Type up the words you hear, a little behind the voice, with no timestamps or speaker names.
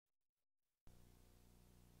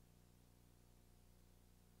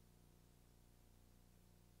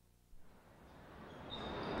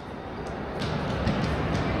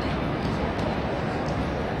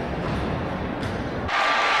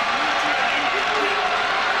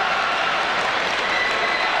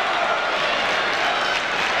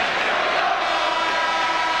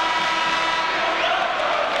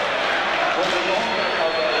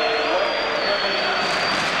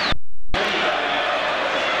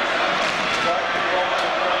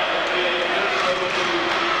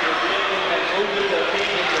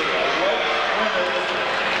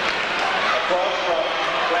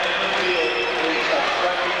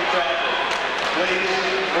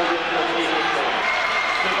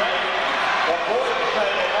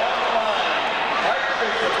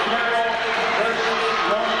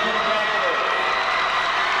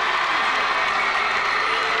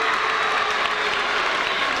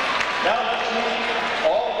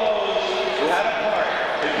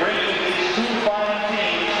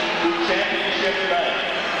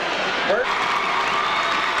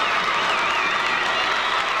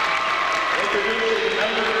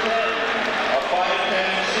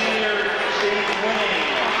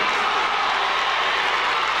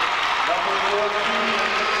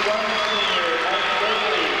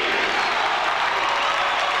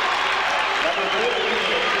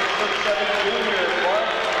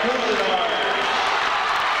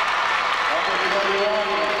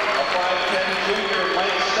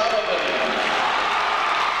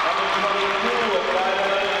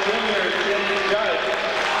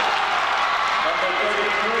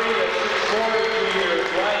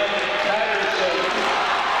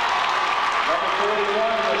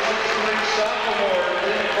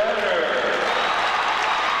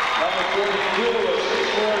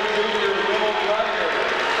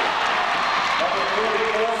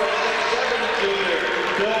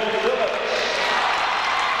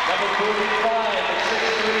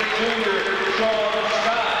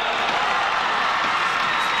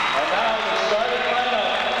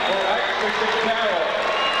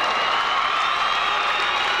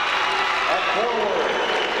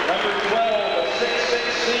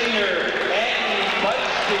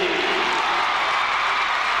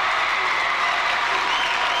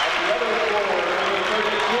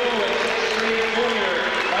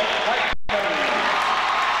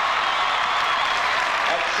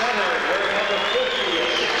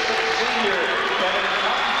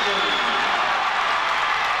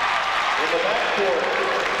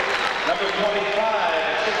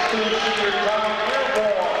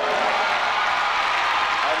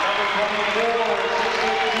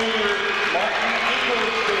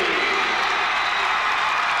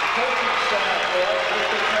Coaching staff was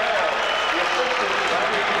Mr. Carroll, the assistant,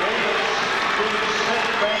 Larry Davis, Steve Smith,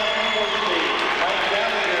 Grant Inglesby, Mike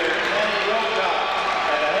Gallagher, Sandy Wilcox,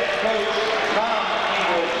 and the head coach, Tom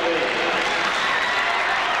Inglesby.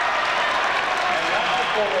 And now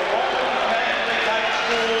for the Roman Catholic High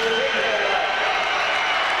School Carroll.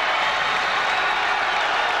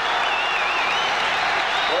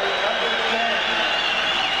 For number 10,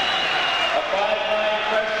 a 5'9"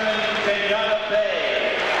 freshman, Kenyatta Bay.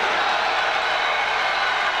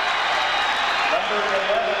 Number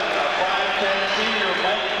 11, a 5'10" senior,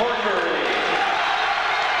 Mike Corkery.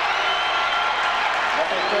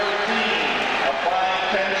 Number 13, a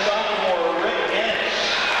 5'10" sophomore, Rick Entz.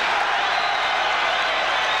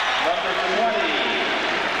 Number 20,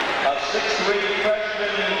 a 6'3"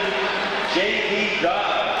 freshman, J.D.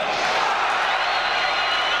 Dodds.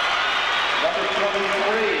 Number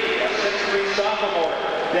 23, a 6'3" sophomore,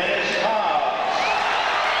 Dennis Hobbs.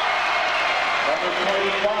 Number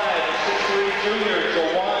 25, a 6'3" junior,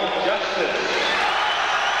 Jawan Justice.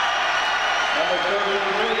 Number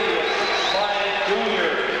 33, a 6'5"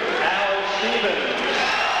 junior, Al Stevens.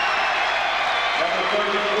 Number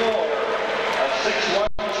 34, a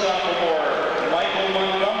 6'1" sophomore, Michael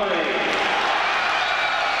Montgomery.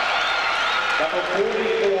 Number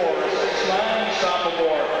 44, a 6'9"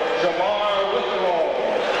 sophomore, Jamar Withrow.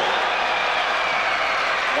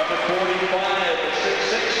 Number 45, a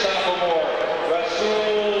 6'6" sophomore,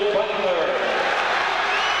 Rasul Butler.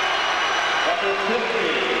 Number 50,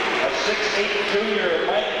 a 6'8" junior,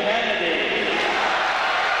 Mike Kennedy.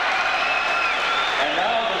 And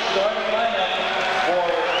now the starting lineup for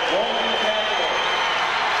Roman Catholic.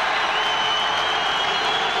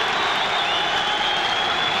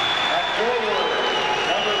 At forward,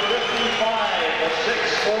 number 55, a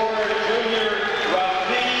 6'4" junior,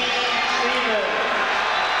 Rafi Stevens.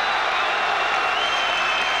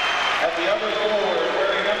 At the other forward,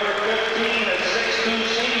 wearing number 15, a 6'2"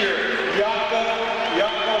 senior, Yakowiak.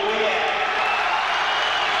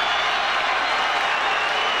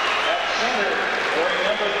 At center, wearing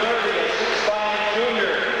number 30, a 6'5"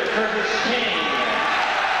 junior, Curtis King.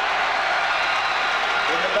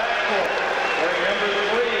 In the backcourt, wearing number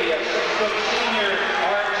 3, a 6' senior,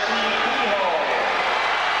 R.C. Hall.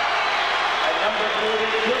 At number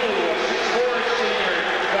 42, a 6'4" senior,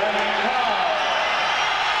 Donnie Cobb.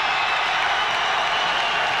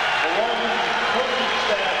 The Roman coaching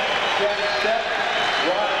staff, Jeff Stepp,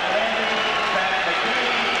 Rod Handy, Pat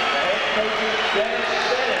McGee, the head coaches, Dennis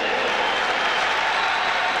Sennin.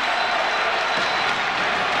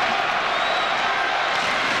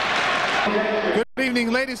 Good evening,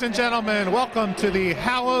 ladies and gentlemen. Welcome to the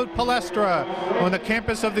hallowed Palestra on the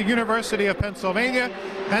campus of the University of Pennsylvania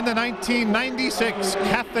and the 1996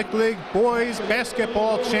 Catholic League Boys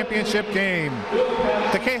Basketball Championship game.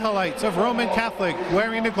 The Cahillites of Roman Catholic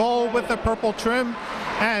wearing the gold with the purple trim,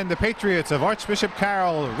 and the Patriots of Archbishop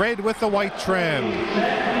Carroll red with the white trim.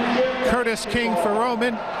 Curtis King for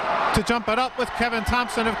Roman to jump it up with Kevin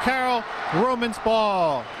Thompson of Carroll. Roman's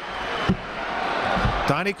ball.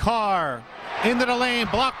 Donnie Carr into the lane,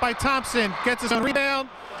 blocked by Thompson, gets his own rebound,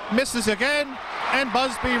 misses again, and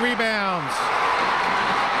Busby rebounds.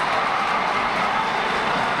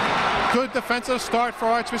 Good defensive start for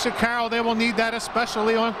Archbishop Carroll. They will need that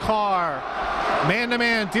especially on Carr.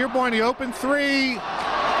 Man-to-man, Dearborn the open three,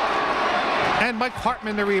 and Mike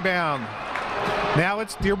Hartman the rebound. Now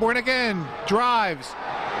it's Dearborn again, drives,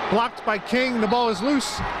 blocked by King, the ball is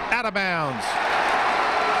loose, out of bounds.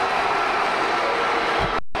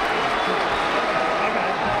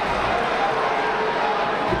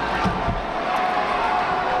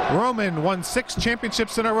 Roman won 6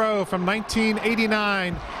 championships in a row from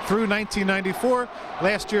 1989 through 1994.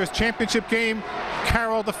 Last year's championship game,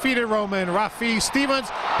 Carroll defeated Roman. Rafi Stevens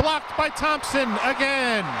blocked by Thompson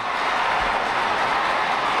again.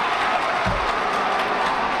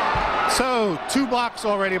 So 2 blocks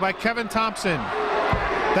already by Kevin Thompson.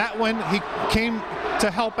 That one he came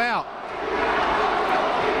to help out.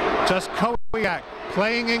 Just Kowiak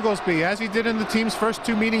playing Inglesby as he did in the team's first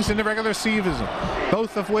 2 meetings in the regular season,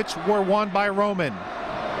 both of which were won by Roman.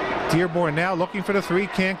 Dearborn now looking for the 3,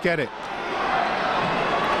 can't get it.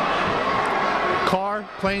 Carr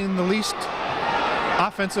playing the least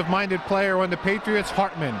offensive-minded player on the Patriots,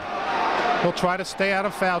 Hartman. He'll try to stay out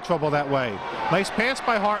of foul trouble that way. Nice pass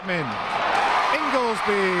by Hartman.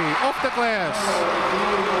 Inglesby off the glass.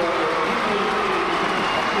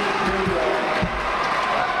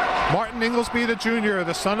 Martin Inglesby, the junior,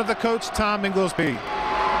 the son of the coach, Tom Inglesby.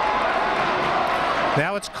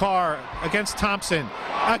 Now it's Carr against Thompson.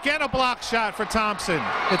 Again a block shot for Thompson.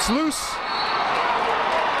 It's loose.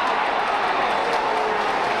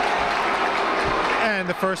 And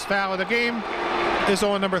the first foul of the game is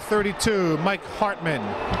on number 32, Mike Hartman.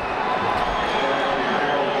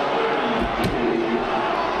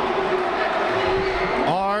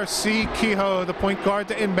 R.C. Kehoe, the point guard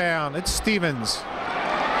to inbound. It's Stevens.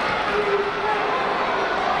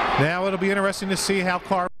 Now it'll be interesting to see how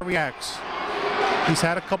Carr reacts. He's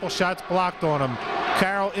had a couple shots blocked on him.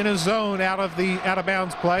 Carroll in a zone out of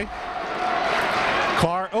bounds play.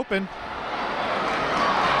 Carr open.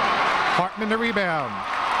 Hartman the rebound.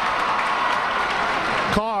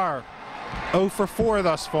 Carr 0 for 4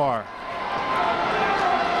 thus far.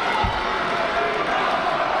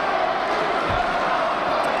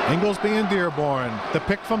 Inglesby and Dearborn. The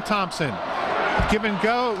pick from Thompson. Give and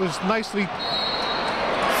go. It was nicely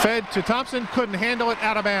fed to Thompson. Couldn't handle it,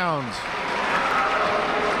 out of bounds.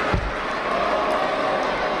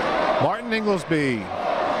 Martin Inglesby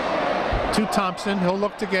to Thompson. He'll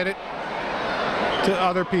look to get it to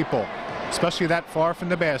other people, especially that far from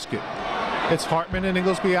the basket. It's Hartman and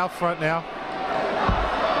Inglesby out front now.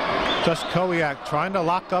 Just Kowiak trying to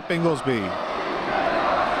lock up Inglesby.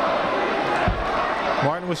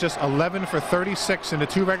 Martin was just 11 for 36 in the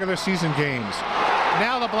 2 regular season games.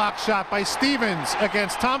 Now the block shot by Stevens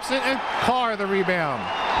against Thompson, and Carr the rebound.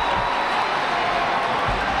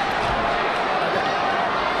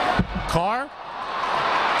 Carr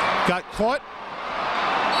got caught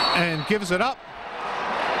and gives it up.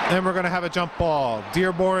 And we're going to have a jump ball.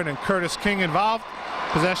 Dearborn and Curtis King involved.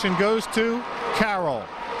 Possession goes to Carroll.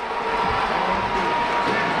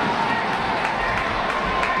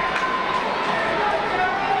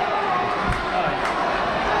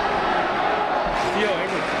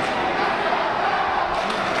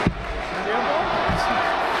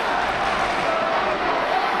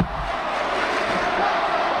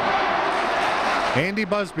 Andy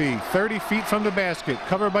Busby, 30 feet from the basket,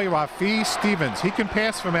 covered by Rafi Stevens. He can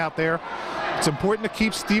pass from out there. It's important to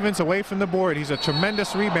keep Stevens away from the board. He's a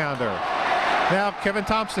tremendous rebounder. Now Kevin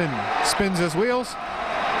Thompson spins his wheels.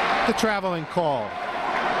 The traveling call.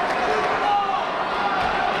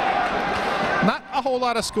 Not a whole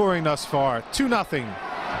lot of scoring thus far. 2-0.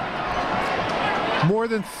 More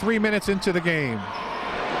than 3 minutes into the game.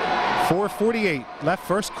 4:48 left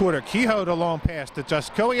first quarter. Kehoe the long pass to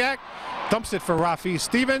Just Kowiak. Dumps it for Rafi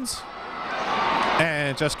Stevens.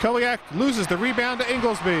 And Just Kowiak loses the rebound to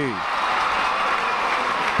Inglesby.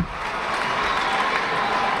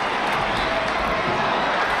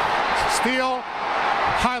 Steal.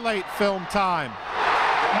 Highlight film time.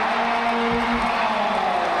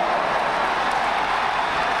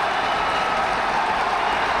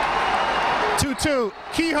 Two.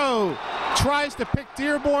 Kehoe tries to pick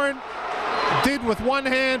Dearborn. Did with one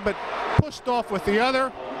hand, but pushed off with the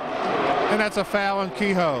other. And that's a foul on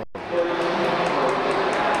Kehoe.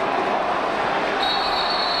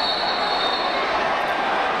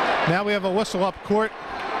 Now we have a whistle up court.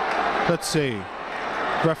 Let's see.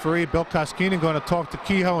 Referee Bill Koskinen going to talk to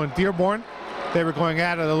Kehoe and Dearborn. They were going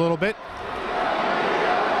at it a little bit.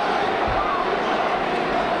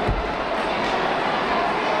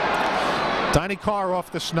 Donnie Carr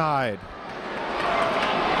off the schneid.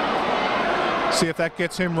 See if that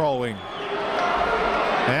gets him rolling.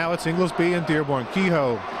 Now it's Inglesby and Dearborn.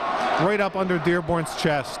 Kehoe right up under Dearborn's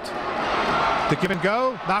chest. The give and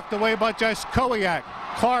go, knocked away by Just Kowiak.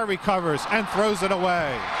 Carr recovers and throws it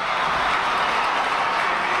away.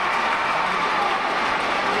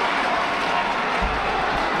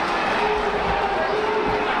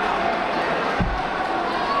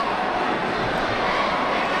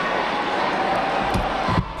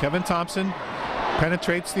 Kevin Thompson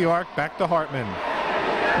penetrates the arc, back to Hartman.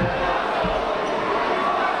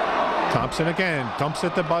 Thompson again, dumps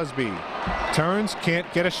it to Busby. Turns,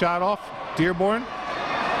 can't get a shot off. Dearborn.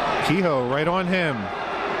 Kehoe right on him.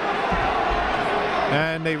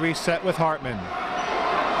 And they reset with Hartman.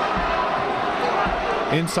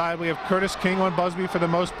 Inside we have Curtis King on Busby for the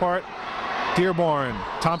most part. Dearborn.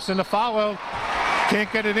 Thompson to follow.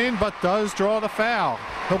 Can't get it in, but does draw the foul.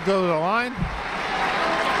 He'll go to the line.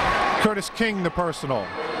 Curtis King, the personal.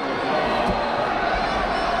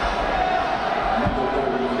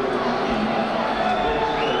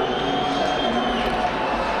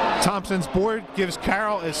 Thompson's board gives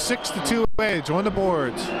Carroll a 6-2 edge on the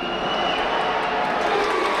boards.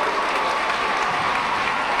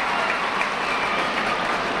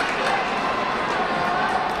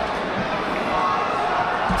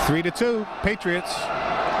 Three to 2, Patriots.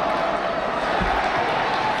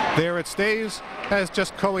 There it stays as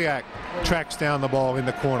Just Kowiak tracks down the ball in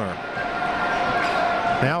the corner.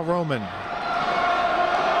 Now Roman.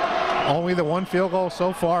 Only the one field goal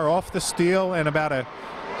so far off the steal and about a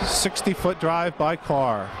 60-foot drive by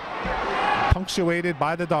Carr. Punctuated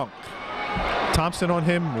by the dunk. Thompson on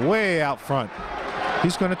him way out front.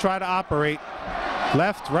 He's going to try to operate.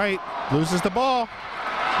 Left, right, loses the ball.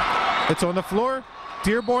 It's on the floor.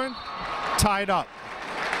 Dearborn tied up.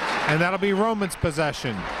 And that'll be Roman's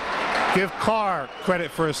possession. Give Carr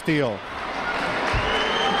credit for a steal.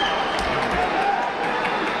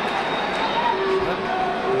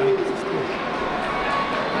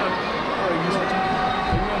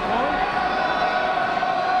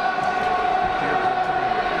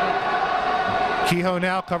 Kehoe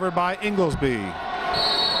now covered by Inglesby.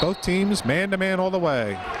 Both teams man-to-man all the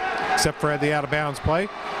way, except for the out-of-bounds play.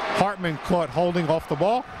 Hartman caught holding off the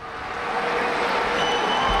ball.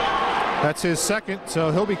 That's his second,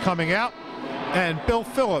 so he'll be coming out. And Bill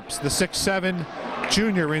Phillips, the 6'7"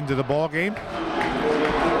 junior, into the ball game.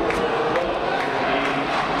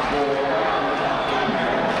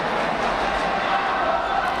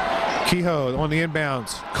 Kehoe on the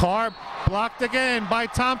inbounds. Carr blocked again by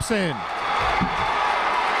Thompson.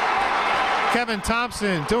 Kevin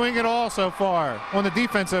Thompson doing it all so far on the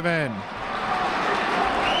defensive end.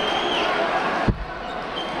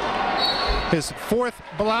 His fourth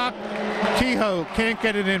block. Kehoe can't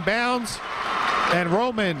get it in bounds. And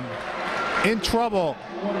Roman in trouble.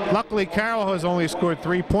 Luckily, Carroll has only scored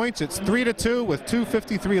 3 points. It's 3-2 with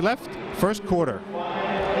 2:53 left, first quarter.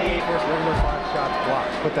 First regular 5 shots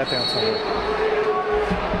blocked. Put that down somewhere.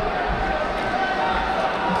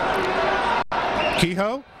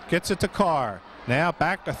 Kehoe gets it to Carr. Now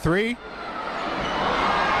back to 3.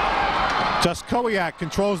 Juskowiak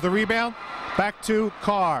controls the rebound. Back to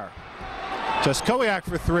Carr. Juskowiak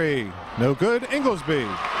for 3. No good. Inglesby.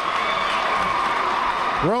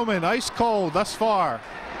 Roman ice cold thus far.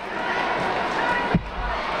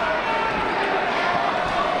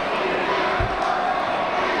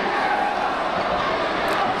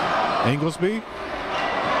 Inglesby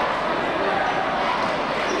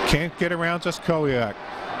can't get around Juskowiak.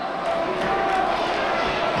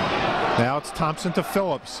 Now it's Thompson to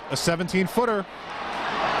Phillips, a 17-footer.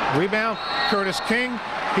 Rebound, Curtis King.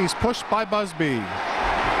 He's pushed by Busby.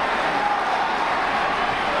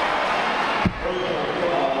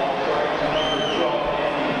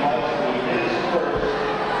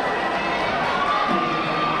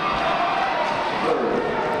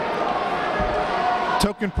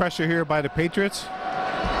 Token pressure here by the Patriots.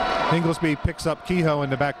 Inglesby picks up Kehoe in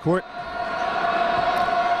the backcourt.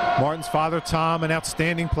 Martin's father, Tom, an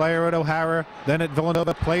outstanding player at O'Hara, then at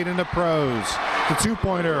Villanova, played in the pros. The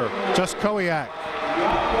two-pointer, Juskowiak.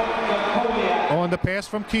 On the pass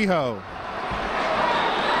from Kehoe.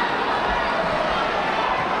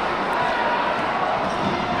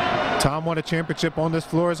 Tom won a championship on this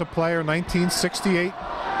floor as a player, 1968,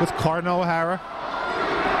 with Cardinal O'Hara.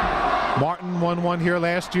 Martin won one here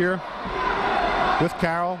last year with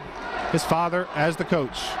Carroll, his father as the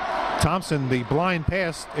coach. Thompson, the blind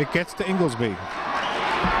pass, it gets to Inglesby.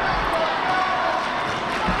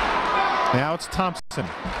 Now it's Thompson.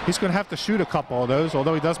 He's going to have to shoot a couple of those,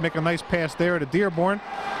 although he does make a nice pass there to Dearborn.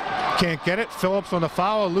 Can't get it. Phillips on the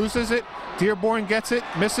foul, loses it. Dearborn gets it,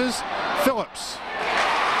 misses. Phillips.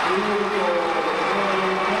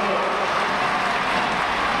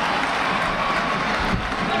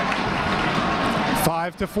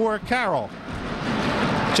 5-4 Carroll.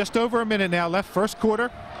 Just over a minute now left, first quarter.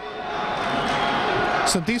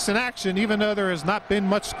 Some decent action, even though there has not been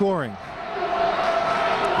much scoring.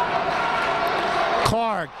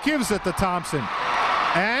 Carr gives it to Thompson.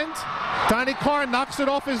 And Donnie Carr knocks it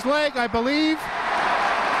off his leg, I believe.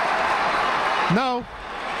 No.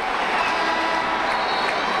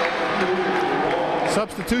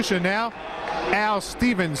 Substitution now. Al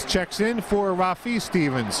Stevens checks in for Rafi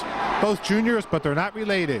Stevens. Both juniors, but they're not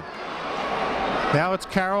related. Now it's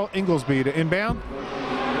Carroll Inglesby to inbound.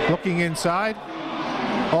 Looking inside.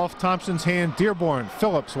 Off Thompson's hand, Dearborn.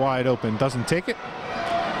 Phillips wide open, doesn't take it.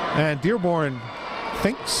 And Dearborn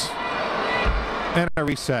thinks. And a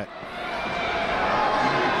reset.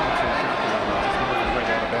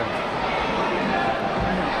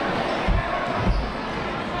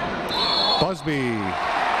 Busby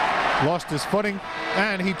lost his footing,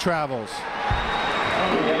 and he travels.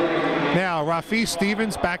 Now, Rafi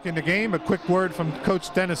Stevens back in the game. A quick word from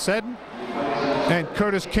Coach Dennis Seddon. And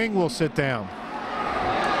Curtis King will sit down.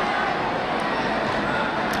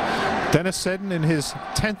 Dennis Seddon in his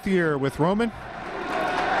 10th year with Roman.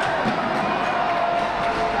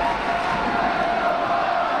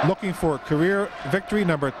 Looking for career victory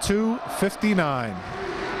number 259.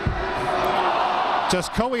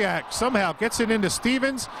 Juskowiak somehow gets it into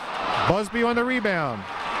Stevens. Busby on the rebound.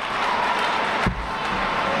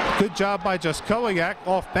 Good job by Juskowiak.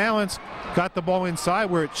 Off balance, got the ball inside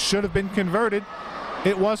where it should have been converted.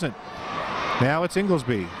 It wasn't. Now it's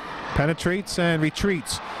Inglesby. Penetrates and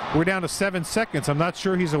retreats. We're down to 7 seconds. I'm not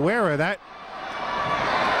sure he's aware of that.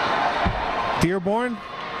 Dearborn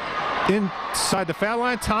inside the foul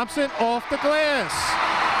line. Thompson off the glass.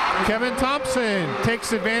 Kevin Thompson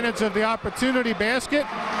takes advantage of the opportunity basket.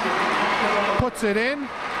 Puts it in.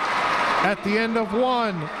 At the end of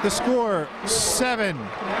one, the score 7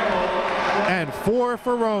 and 4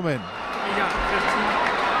 for Roman. You got 15.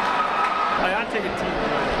 I'll take a team.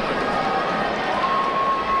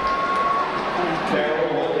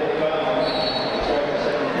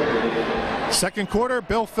 Second quarter,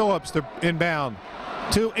 Bill Phillips to inbound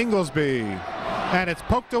to Inglesby. And it's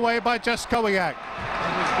poked away by Juskowiak.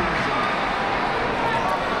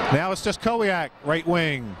 Now it's Juskowiak, right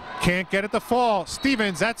wing. Can't get it to fall.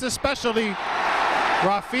 Stevens, that's his specialty.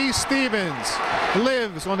 Rafi Stevens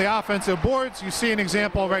lives on the offensive boards. You see an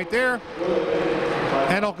example right there.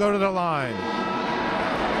 And he'll go to the line.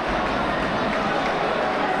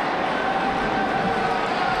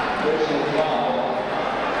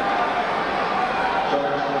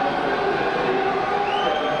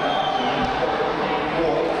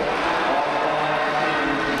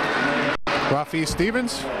 Rafi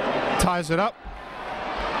Stevens ties it up.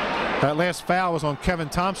 That last foul was on Kevin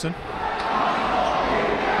Thompson.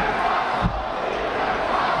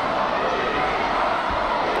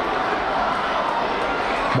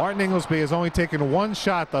 Martin Inglesby has only taken one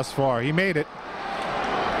shot thus far. He made it.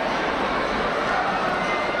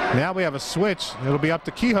 Now we have a switch. It'll be up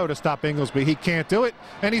to Kehoe to stop Inglesby. He can't do it,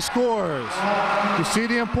 and he scores. You see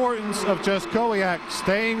the importance of Juskowiak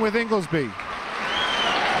staying with Inglesby.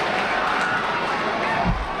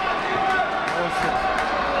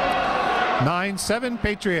 9-7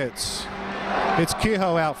 Patriots. It's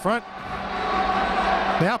Kehoe out front.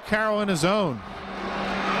 Now Carroll in his zone.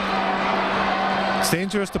 It's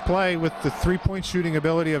dangerous to play with the three-point shooting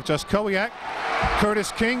ability of Juskowiak.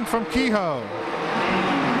 Curtis King from Kehoe.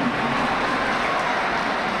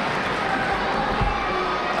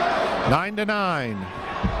 Nine to 9.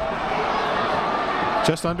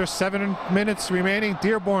 Just under 7 minutes remaining.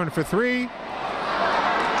 Dearborn for 3.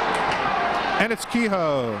 And it's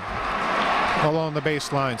Kehoe along the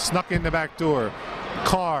baseline. Snuck in the back door.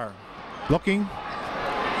 Carr looking.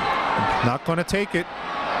 Not going to take it.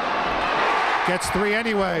 Gets 3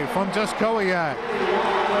 anyway from Juskowiak.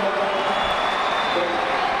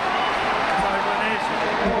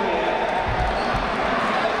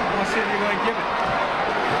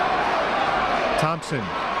 Thompson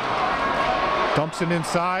dumps it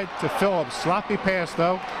inside to Phillips. Sloppy pass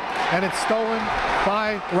though, and it's stolen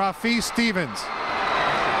by Rafi Stevens.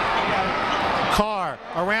 Carr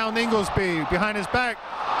around Inglesby, behind his back,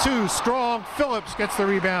 too strong. Phillips gets the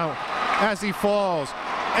rebound as he falls.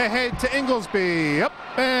 Ahead to Inglesby, up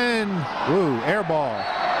and air ball.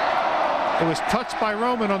 It was touched by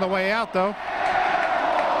Roman on the way out though.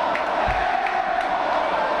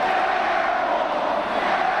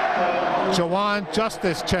 Jawan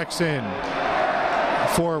Justice checks in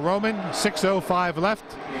for Roman. 6:05 left.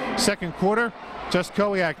 Second quarter.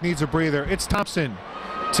 Juskowiak needs a breather. It's Thompson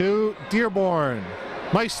to Dearborn.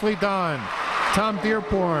 Nicely done. Tom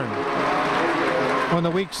Dearborn on the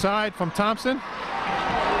weak side from Thompson.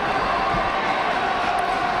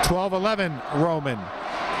 12-11 Roman.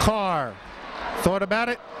 Carr thought about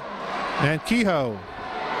it, and Kehoe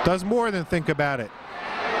does more than think about it.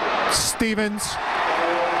 Stevens.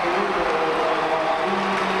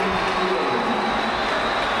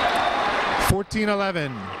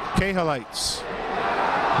 (14-11) Cahalites.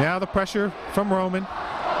 Now the pressure from Roman.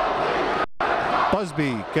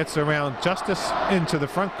 Busby gets around Justice into the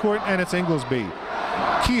front court, and it's Inglesby.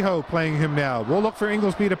 Kehoe playing him now. We'll look for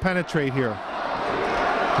Inglesby to penetrate here,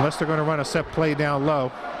 unless they're going to run a set play down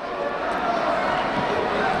low.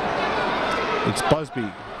 It's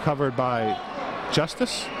Busby covered by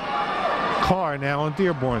Justice. Carr now on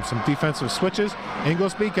Dearborn. Some defensive switches.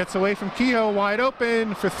 Inglesby gets away from Kehoe, wide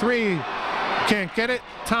open for 3. Can't get it.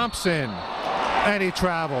 Thompson, and he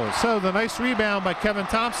travels. So the nice rebound by Kevin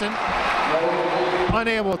Thompson.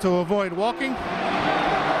 Unable to avoid walking.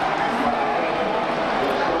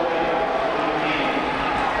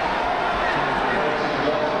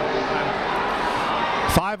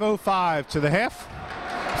 .505 to the half.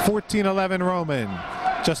 14-11 Roman.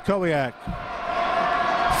 Juskowiak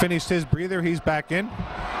finished his breather. He's back in.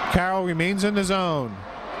 Carroll remains in the zone.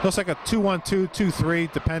 Looks like a 2-1-2,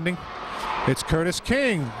 2-3, depending. It's Curtis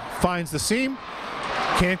King. Finds the seam.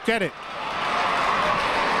 Can't get it.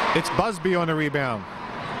 It's Busby on the rebound.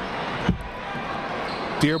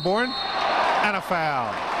 Dearborn, and a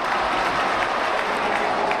foul.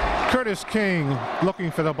 Curtis King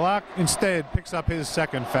looking for the block, instead picks up his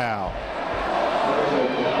second foul.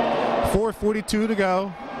 4:42 to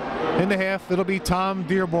go in the half. It'll be Tom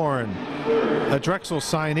Dearborn, a Drexel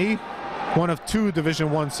signee, one of two Division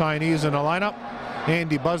I signees in the lineup.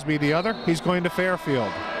 Andy Busby the other. He's going to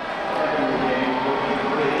Fairfield.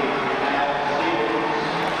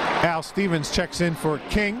 Al Stevens checks in for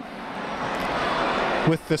King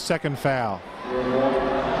with the second foul.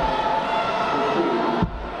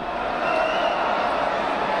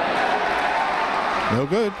 No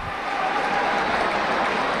good.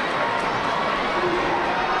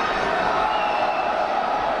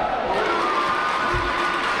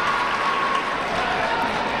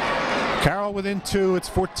 Carroll within two. It's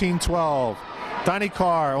 14-12. Donnie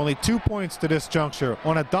Carr only 2 points to this juncture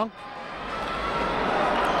on a dunk.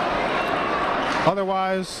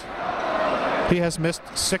 Otherwise, he has missed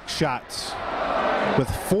 6 shots, with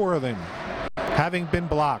 4 of them having been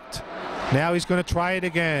blocked. Now he's going to try it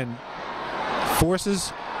again.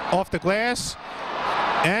 Forces off the glass,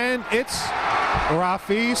 and it's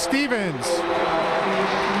Rafi Stevens.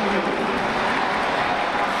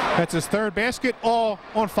 That's his third basket, all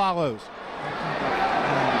on follows.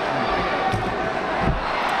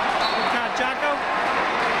 Jocko?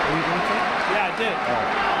 Yeah, I did.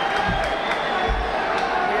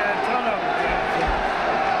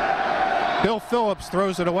 Bill Phillips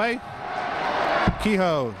throws it away.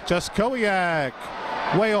 Kehoe, Juskowiak,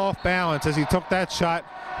 way off balance as he took that shot.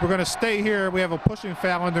 We're going to stay here. We have a pushing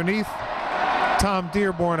foul underneath. Tom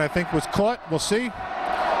Dearborn, I think, was caught. We'll see.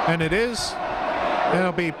 And it is. And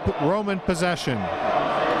it'll be Roman possession.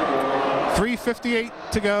 3:58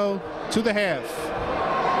 to go to the half.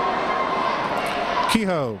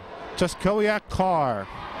 Kehoe, Juskowiak, Carr.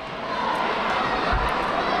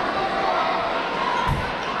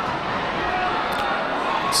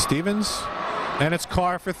 Stevens, and it's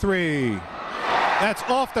Carr for 3. That's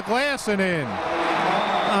off the glass and in.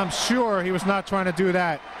 I'm sure he was not trying to do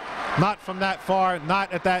that. Not from that far,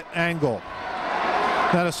 not at that angle.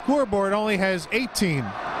 Now the scoreboard only has 18.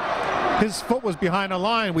 His foot was behind the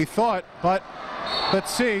line, we thought, but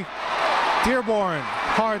let's see. Dearborn,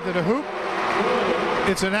 hard to the hoop.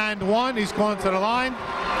 It's an and one. He's going to the line.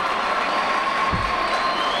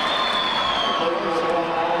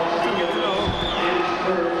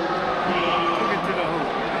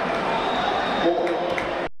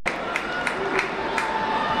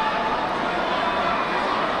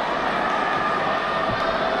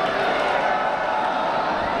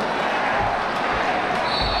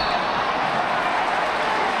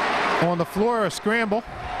 On the floor, a scramble.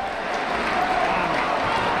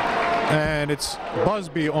 And it's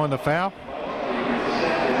Busby on the foul.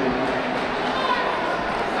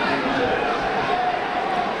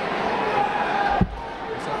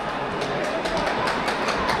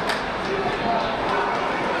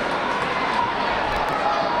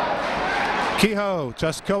 Kehoe,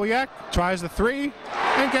 Juskowiak tries the 3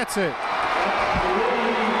 and gets it.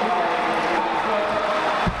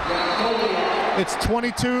 It's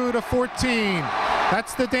 22-14.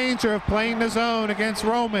 That's the danger of playing the zone against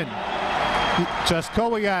Roman.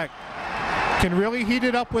 Juskowiak can really heat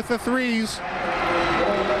it up with the 3s.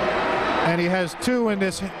 And he has 2 in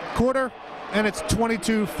this quarter, and it's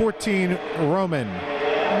 22-14 Roman.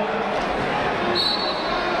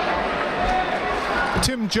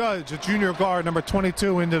 Tim Judge, a junior guard, number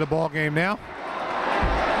 22, into the ball game now.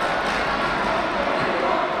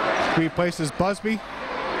 Replaces Busby.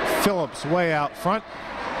 Phillips way out front.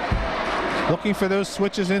 Looking for those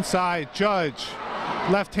switches inside. Judge,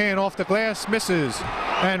 left hand off the glass, misses.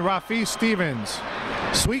 And Rafi Stevens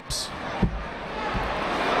sweeps.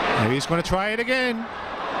 And he's going to try it again.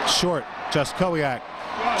 Short, Juskowiak.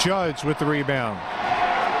 Judge with the rebound.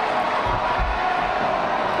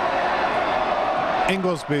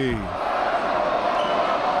 Inglesby.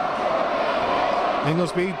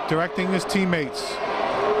 Inglesby directing his teammates.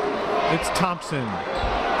 It's Thompson.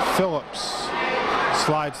 Phillips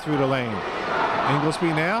slides through the lane. Inglesby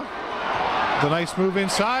now. The nice move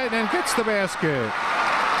inside and gets the basket.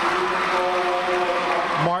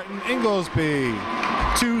 Martin Inglesby.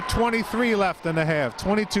 2:23 left in the half.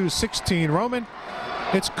 22-16 Roman.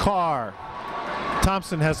 It's Carr.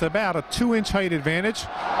 Thompson has about a 2-inch height advantage.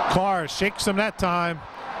 Carr shakes him that time.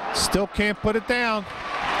 Still can't put it down.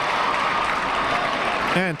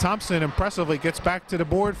 And Thompson impressively gets back to the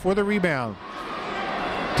board for the rebound.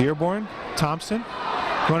 Dearborn, Thompson,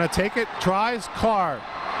 going to take it, tries, Carr,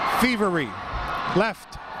 thievery,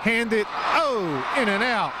 left-handed, oh, in and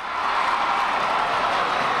out.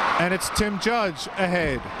 And it's Tim Judge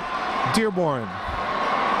ahead. Dearborn.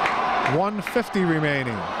 1:50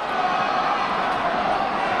 remaining.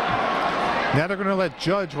 Now they're going to let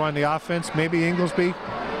Judge run the offense. Maybe Inglesby.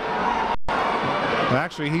 Well,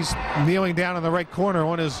 actually, he's kneeling down in the right corner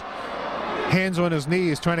on his hands on his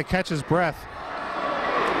knees, trying to catch his breath.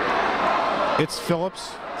 It's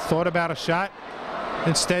Phillips. Thought about a shot.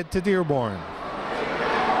 Instead to Dearborn.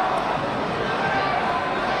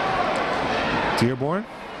 Dearborn.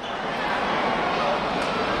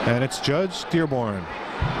 And it's Judge, Dearborn.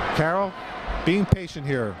 Carroll being patient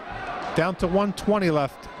here. Down to 1:20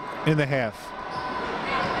 left in the half.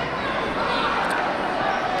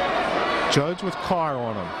 Judge with Carr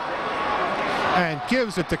on him. And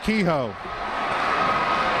gives it to Kehoe.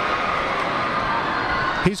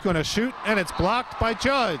 He's going to shoot, and it's blocked by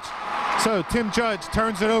Judge. So Tim Judge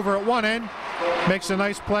turns it over at one end, makes a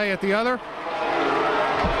nice play at the other.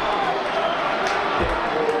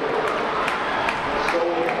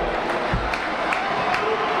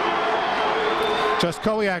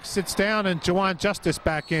 Juskowiak sits down, and Jawan Justice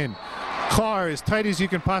back in. Carr, as tight as you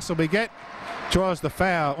can possibly get, draws the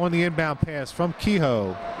foul on the inbound pass from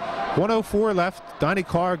Kehoe. 1:04 left. Donnie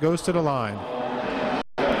Carr goes to the line.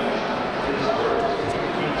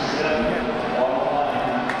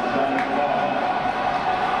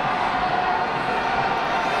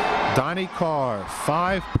 Donnie Carr,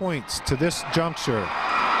 5 points to this juncture.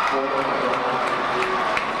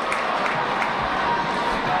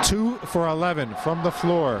 2 for 11 from the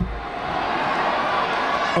floor.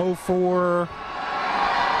 0 for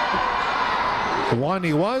 1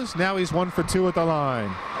 he was. Now he's 1 for 2 at the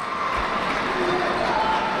line.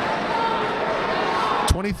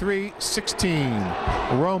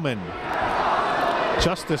 23-16. Roman.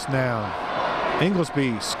 Justice now.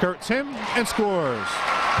 Inglesby skirts him and scores.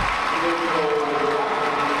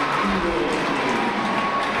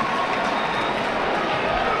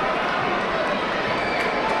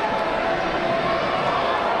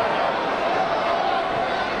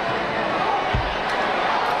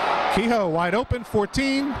 Kehoe wide open,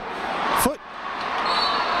 14 foot,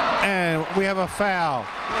 and we have a foul.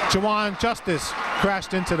 Jawan Justice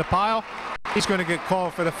crashed into the pile. He's going to get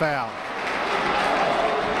called for the foul.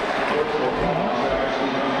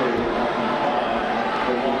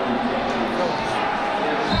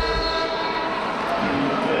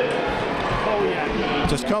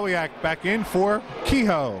 Juskowiak back in for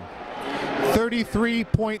Kehoe.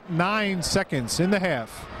 33.9 seconds in the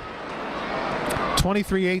half.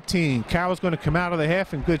 23-18. Carroll's going to come out of the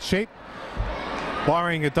half in good shape,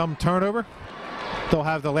 barring a dumb turnover. They'll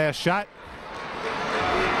have the last shot.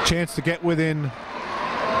 Chance to get within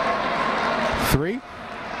 3,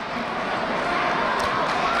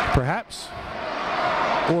 perhaps,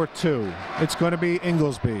 or 2. It's going to be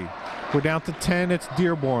Inglesby. We're down to 10. It's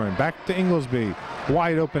Dearborn. Back to Inglesby.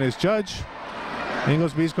 Wide open is Judge.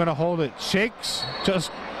 Ingleby's going to hold it. Shakes.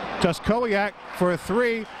 Juskowiak for a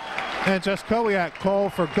 3. And Juskowiak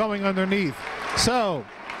called for going underneath. So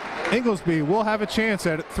Inglesby will have a chance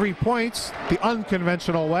at 3 points the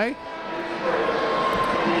unconventional way.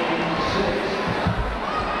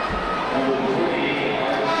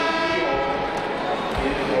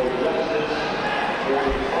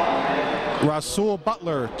 Rasul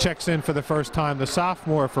Butler checks in for the first time, the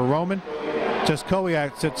sophomore for Roman.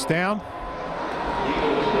 Juskowiak sits down.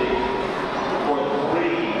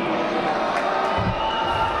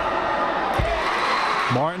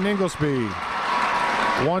 Martin Inglesby.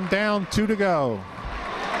 1 down, 2 to go.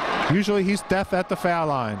 Usually he's death at the foul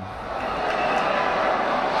line.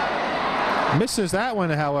 Misses that one,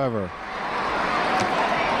 however.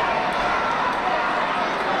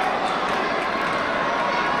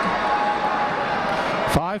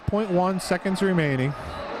 .1 seconds remaining.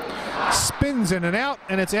 Spins in and out,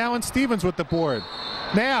 and it's Alan Stevens with the board.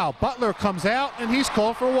 Now Butler comes out, and he's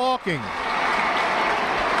called for walking.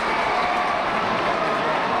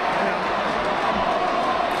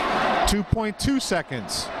 .2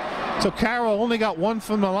 seconds. So Carroll only got 1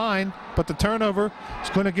 from the line, but the turnover is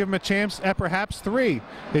going to give him a chance at perhaps 3.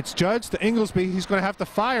 It's Judge to Inglesby. He's going to have to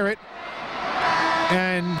fire it,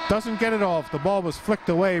 and doesn't get it off. The ball was flicked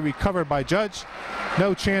away, recovered by Judge.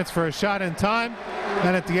 No chance for a shot in time.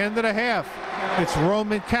 And at the end of the half, it's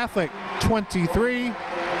Roman Catholic 23,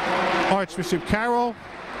 Archbishop Carroll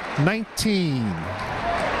 19.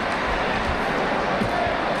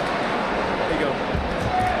 There you go.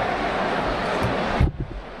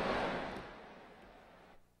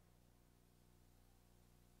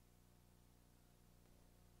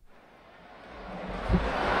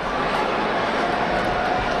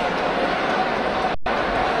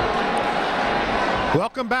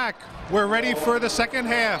 Welcome back. We're ready for the second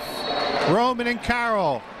half. Roman and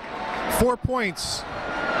Carroll, 4 points.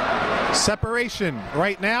 Separation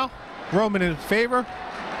right now. Roman in favor.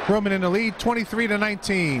 Roman in the lead,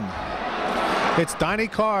 23-19. It's Donnie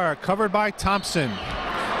Carr, covered by Thompson.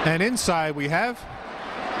 And inside we have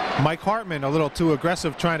Mike Hartman, a little too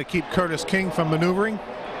aggressive, trying to keep Curtis King from maneuvering.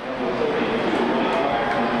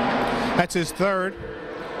 That's his third.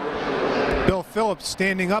 Bill Phillips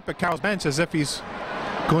standing up at Carroll's bench as if he's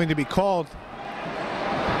going to be called.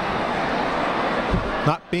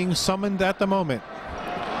 Not being summoned at the moment.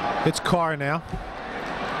 It's Carr now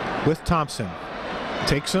with Thompson.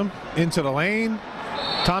 Takes him into the lane.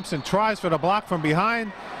 Thompson tries for the block from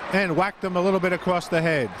behind and whacked him a little bit across the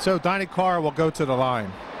head. So Donnie Carr will go to the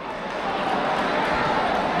line.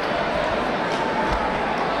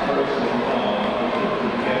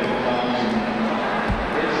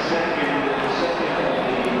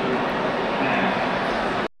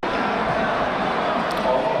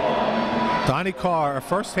 Donnie Carr, a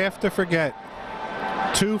first half to forget.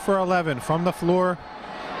 2 for 11 from the floor,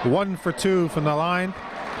 1 for 2 from the line.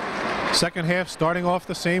 Second half starting off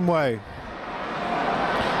the same way.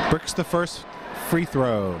 Bricks the first free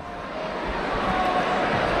throw.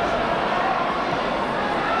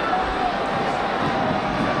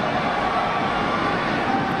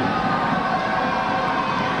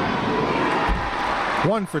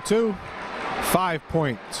 One for 2, 5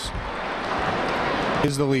 points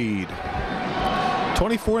is the lead.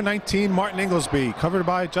 24-19 Martin Inglesby, covered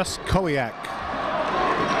by Just Kowiak.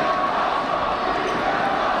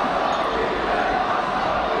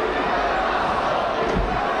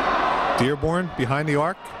 Dearborn behind the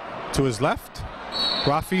arc to his left.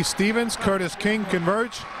 Rafi Stevens, Curtis King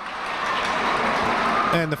converge.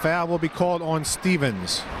 And the foul will be called on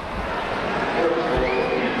Stevens.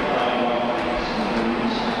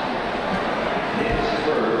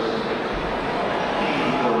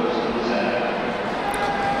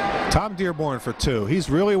 Tom Dearborn for 2. He's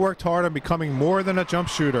really worked hard on becoming more than a jump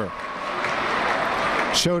shooter.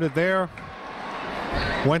 Showed it there.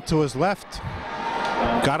 Went to his left.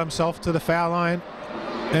 Got himself to the foul line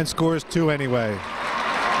and scores 2 anyway.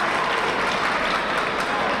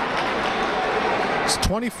 It's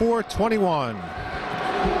 24-21.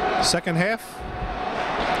 Second half.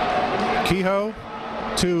 Kehoe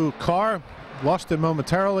to Carr. Lost it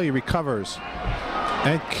momentarily. Recovers.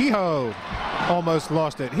 And Kehoe almost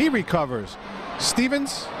lost it. He recovers.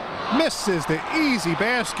 Stevens misses the easy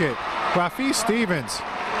basket. Rafi Stevens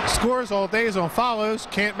scores all days on follows.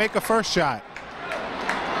 Can't make a first shot.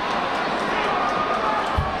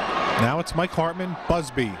 Now it's Mike Hartman,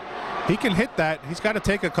 Busby. He can hit that. He's got to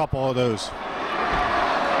take a couple of those.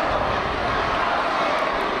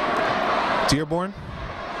 Dearborn.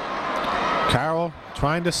 Carroll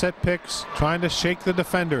trying to set picks, trying to shake the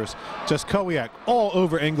defenders. Just Kowiak all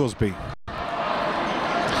over Inglesby.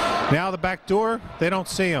 Now the back door, they don't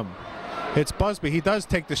see him. It's Busby. He does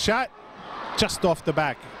take the shot just off the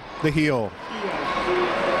back, the heel.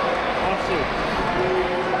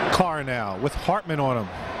 Carr now with Hartman on him.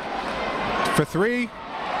 For 3,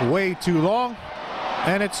 way too long,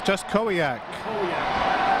 and it's just Kowiak.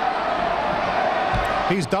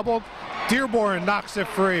 He's doubled. Dearborn knocks it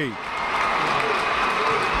free.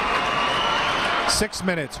 6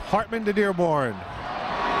 minutes. Hartman to Dearborn.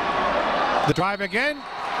 The drive again.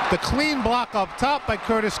 The clean block up top by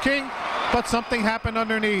Curtis King, but something happened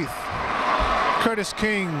underneath. Curtis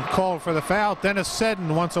King called for the foul. Dennis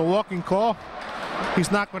Seddon wants a walking call.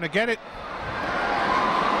 He's not going to get it.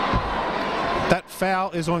 That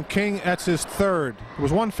foul is on King. That's his third. There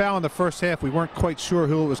was 1 foul in the first half. We weren't quite sure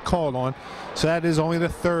who it was called on. So that is only the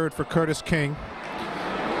third for Curtis King.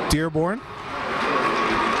 Dearborn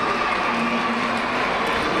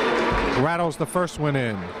rattles the first one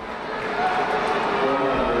in.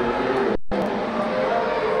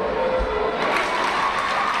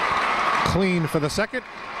 Clean for the second.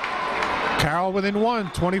 Carroll within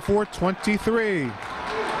 1, 24-23.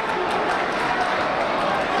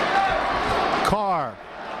 Carr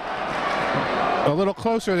a little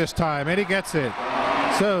closer this time, and he gets it.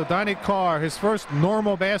 So Donnie Carr, his first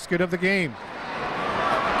normal basket of the game.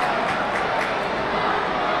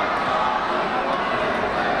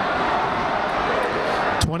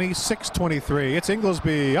 (26-23). It's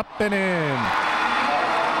Inglesby up and in.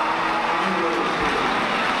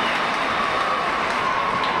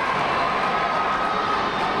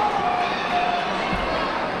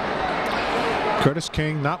 Curtis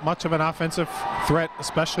King, not much of an offensive threat,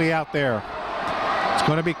 especially out there. It's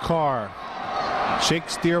going to be Carr.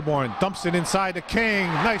 Shakes Dearborn, dumps it inside to King.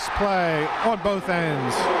 Nice play on both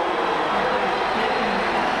ends.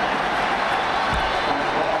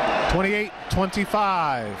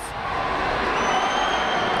 28-25.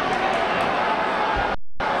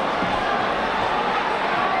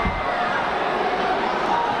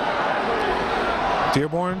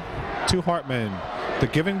 Dearborn to Hartman. The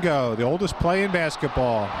give and go, the oldest play in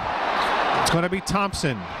basketball. It's going to be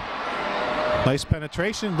Thompson. Nice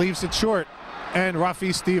penetration, leaves it short. And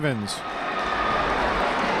Rafi Stevens.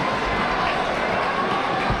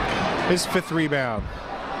 His 5th rebound.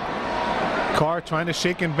 Carr trying to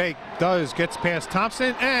shake and bake. Does. Gets past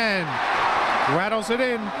Thompson and rattles it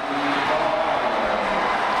in.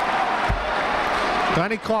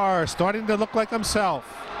 Donnie Carr starting to look like himself.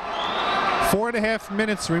 4.5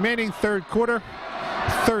 minutes remaining, third quarter.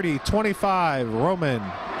 30-25, Roman.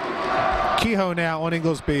 Kehoe now on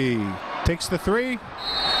Inglesby. Takes the 3.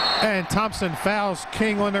 And Thompson fouls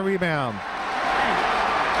King on the rebound.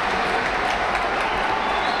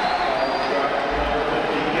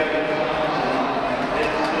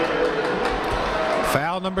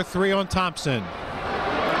 Foul number 3 on Thompson.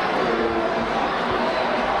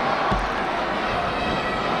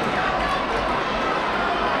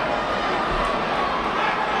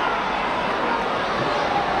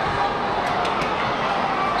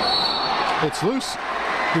 It's loose.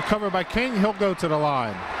 Recovered by King. He'll go to the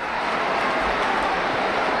line.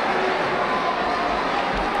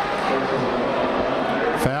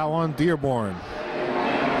 Foul on Dearborn.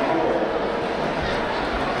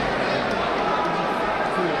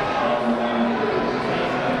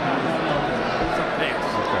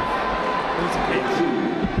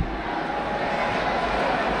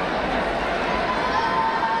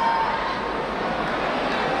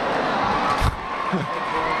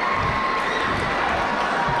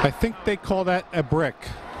 I think they call that a brick.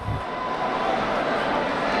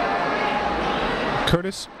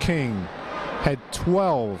 Curtis King had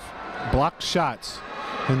 12 blocked shots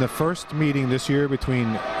in the first meeting this year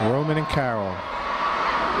between Roman and Carroll.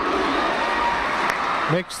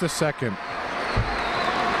 Makes the second.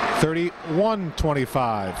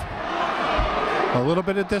 31-25. A little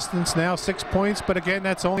bit of distance now, 6 points, but again,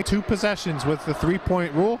 that's only 2 possessions with the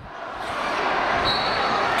 3-point rule.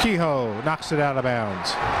 Kehoe knocks it out of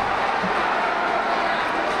bounds.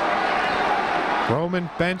 Roman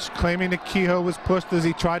bench claiming that Kehoe was pushed as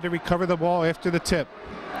he tried to recover the ball after the tip.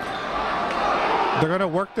 They're going to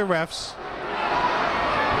work the refs.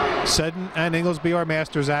 Seddon and Inglesby are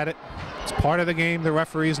masters at it. It's part of the game. The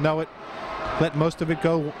referees know it. Let most of it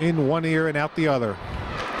go in one ear and out the other.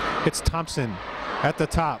 It's Thompson at the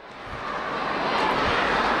top.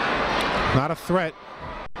 Not a threat,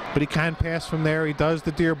 but he can pass from there. He does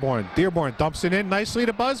to Dearborn. Dearborn dumps it in nicely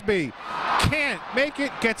to Busby. Can't make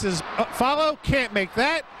it. Gets his follow. Can't make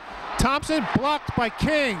that. Thompson blocked by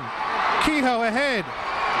King. Kehoe ahead.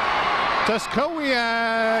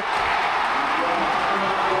 Tuskowiak.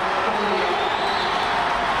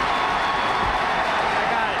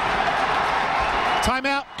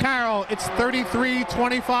 Timeout, Carroll. It's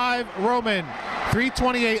 33-25, Roman.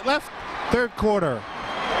 3:28 left, third quarter.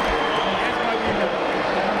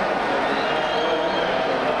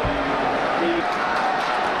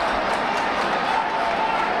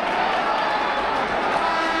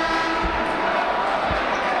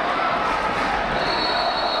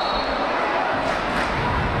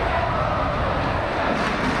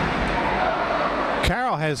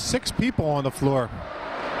 Carroll has 6 people on the floor.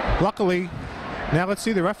 Luckily, now let's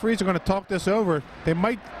see, the referees are going to talk this over. They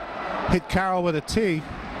might hit Carroll with a T.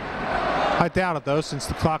 I doubt it though, since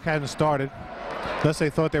the clock hadn't started. Unless they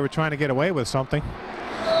thought they were trying to get away with something.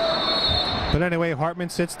 But anyway, Hartman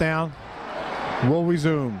sits down. We'll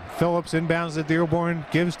resume. Phillips inbounds to Dearborn,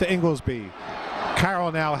 gives to Inglesby.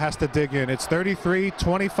 Carroll now has to dig in. It's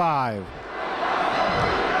 33-25.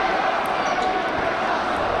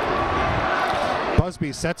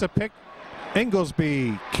 Busby sets a pick.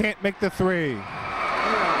 Inglesby can't make the 3.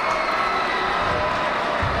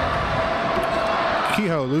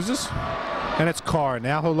 Kehoe loses, and it's Carr.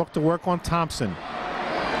 Now he'll look to work on Thompson.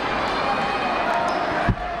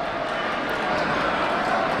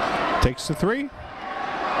 Takes the 3,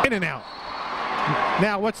 in and out.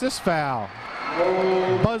 Now what's this foul?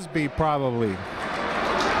 Busby probably.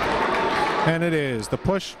 And it is. The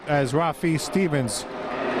push as Rafi Stevens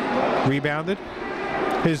rebounded.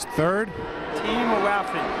 His third. Team or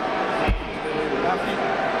Rafi?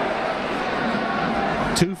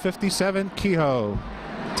 2:57, Kehoe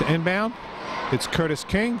to inbound. It's Curtis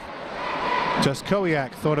King.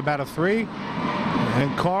 Tuskowiak thought about a 3.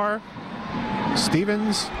 And Carr.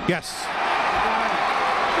 Stevens. Yes.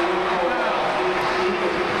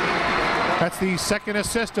 That's the second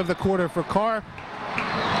assist of the quarter for Carr.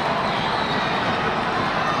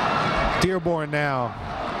 Dearborn now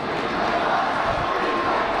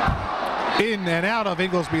In and out of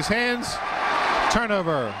Ingoldsby's hands.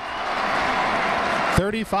 Turnover.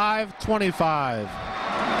 35-25.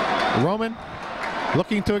 Roman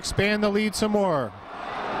looking to expand the lead some more.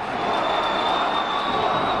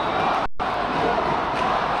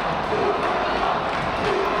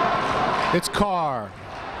 It's Carr.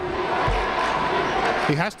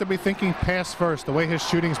 He has to be thinking pass first, the way his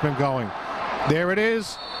shooting's been going. There it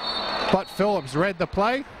is, but Phillips read the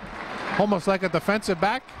play, almost like a defensive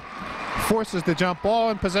back, forces the jump ball,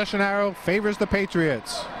 and possession arrow favors the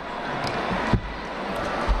Patriots.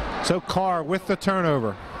 So Carr with the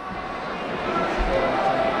turnover.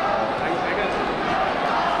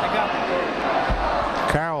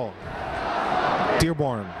 Carroll,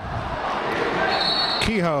 Dearborn,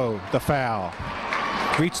 Kehoe, the foul.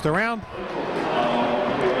 Reached around.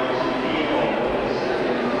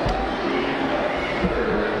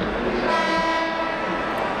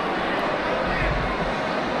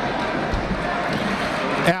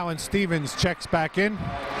 Alan Stevens checks back in.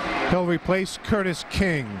 He'll replace Curtis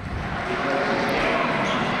King.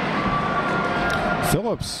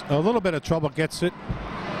 Phillips, a little bit of trouble, gets it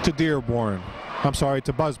to Dearborn. I'm sorry,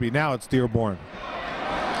 to Busby. Now it's Dearborn.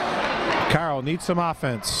 Carroll needs some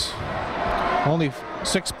offense. Only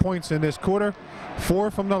 6 points in this quarter,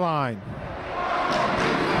 4 from the line.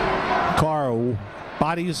 Carroll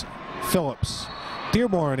bodies Phillips.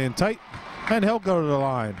 Dearborn in tight, and he'll go to the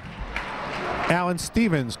line. Alan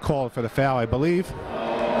Stevens called for the foul, I believe.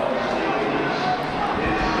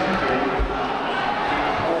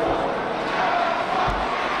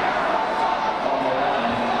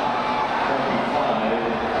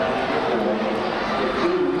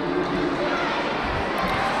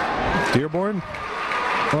 Dearborn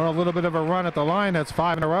on a little bit of a run at the line. That's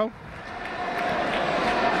 5 in a row.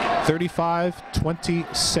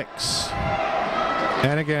 35-26.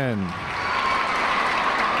 And again.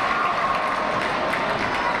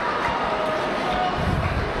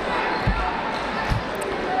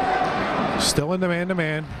 Still in the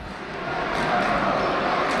man-to-man.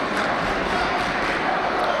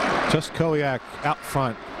 Just Koyak out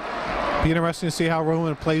front. Be interesting to see how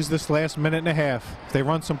Roman plays this last minute and a half. If they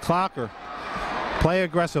run some clock or play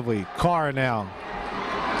aggressively. Carr now.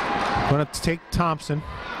 Going to take Thompson.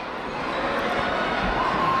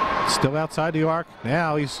 Still outside the arc.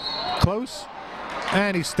 Now he's close.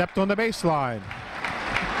 And he stepped on the baseline.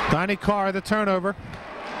 Donnie Carr, the turnover.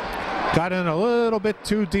 Got in a little bit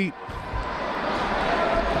too deep.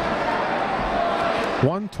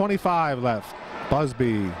 1:25 left.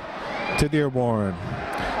 Busby to Dearborn.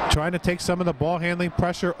 Trying to take some of the ball handling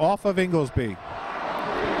pressure off of Ingoldsby.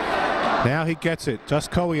 Now he gets it. Just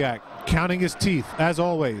Koyak counting his teeth as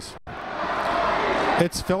always.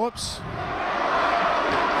 It's Phillips.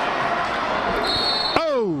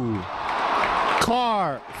 Oh!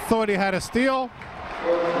 Carr thought he had a steal.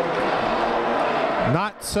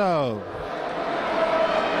 Not so.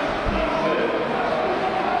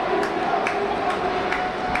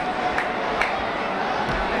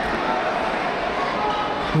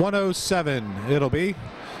 .107 it'll be.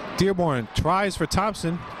 Dearborn tries for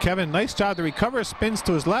Thompson. Kevin, nice job to recover, spins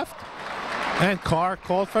to his left, and Carr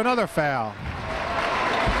called for another foul.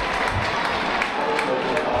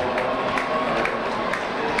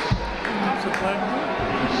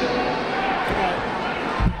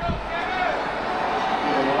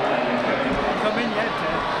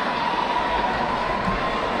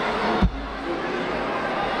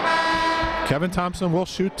 Kevin Thompson will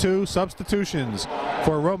shoot 2 substitutions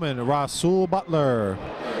for Roman. Rasul Butler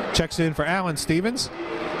checks in for Alan Stevens.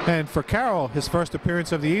 And for Carroll, his first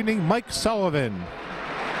appearance of the evening, Mike Sullivan,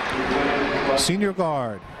 senior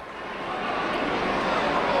guard.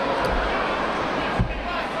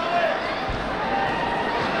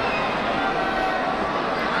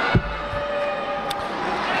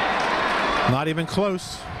 Not even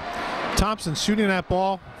close. Thompson shooting that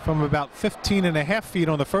ball from about 15.5 feet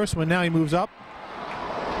on the first one. Now he moves up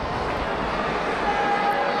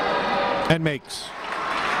and makes.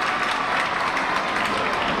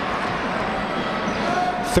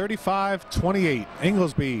 35-28.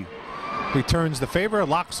 Ingoldsby returns the favor,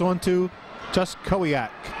 locks onto just Koyak.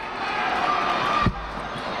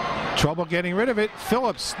 Trouble getting rid of it.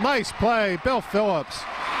 Phillips, nice play. Bill Phillips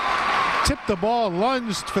tipped the ball,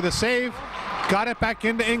 lunged for the save, got it back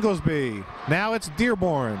into Ingoldsby. Now it's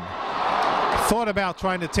Dearborn. Thought about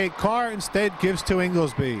trying to take Carr, instead gives to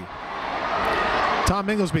Ingoldsby. Tom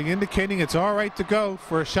Ingoldsby indicating it's all right to go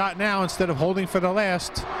for a shot now instead of holding for the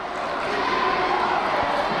last.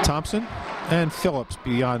 Thompson and Phillips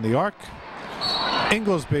beyond the arc.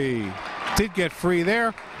 Ingoldsby did get free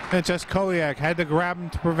there, and just Koyak had to grab him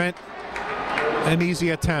to prevent an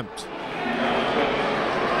easy attempt.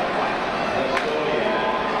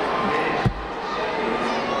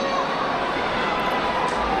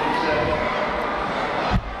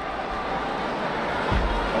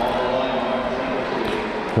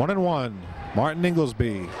 1. Martin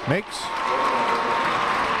Inglesby makes.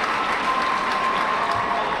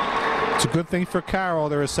 It's a good thing for Carroll.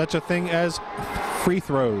 There is such a thing as free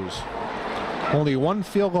throws. Only 1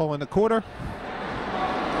 field goal in the quarter.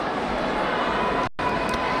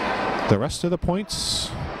 The rest of the points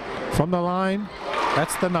from the line,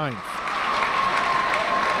 that's the 9th.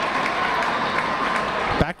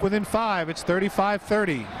 Back within 5, it's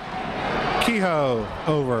 35-30. Kehoe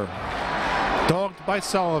over. Dogged by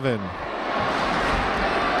Sullivan.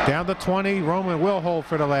 Down to 20, Roman will hold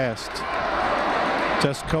for the last.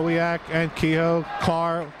 Just Kowiak and Kehoe,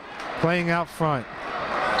 Carr playing out front.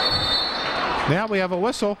 Now we have a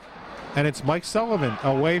whistle, and it's Mike Sullivan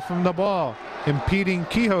away from the ball, impeding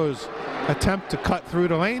Kehoe's attempt to cut through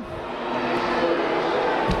the lane.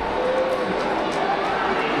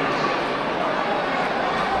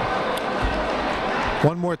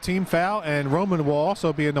 One more team foul, and Roman will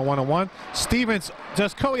also be in the 1-on-1. Stevens,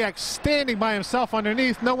 just Kowiak standing by himself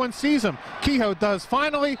underneath. No one sees him. Kehoe does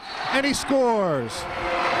finally, and he scores.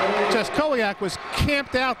 Just Kowiak was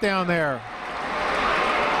camped out down there.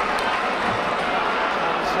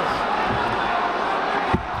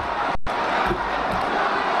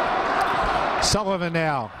 Sullivan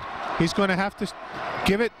now. He's going to have to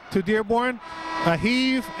give it to Dearborn. A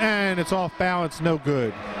heave, and it's off balance, no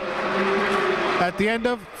good. At the end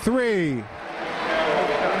of 3,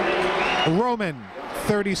 Roman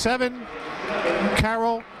 37,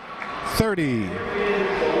 Carroll 30.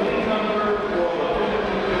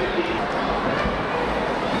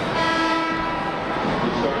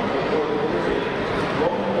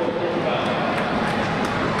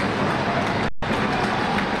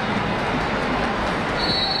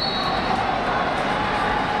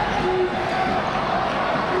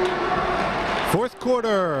 Fourth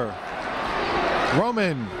quarter.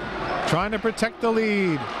 Roman trying to protect the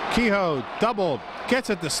lead. Kehoe doubled, gets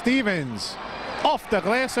it to Stevens. Off the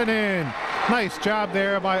glass and in. Nice job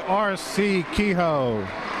there by R.C. Kehoe.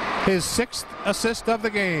 His 6th assist of the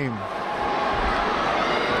game.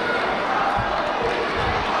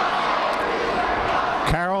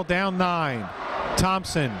 Carroll down 9.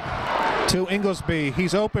 Thompson to Inglesby.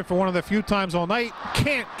 He's open for one of the few times all night.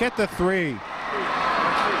 Can't get the 3.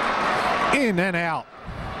 In and out.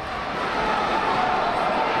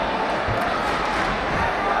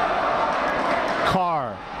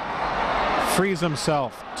 Carr frees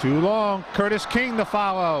himself. Too long. Curtis King to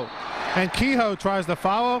follow. And Kehoe tries to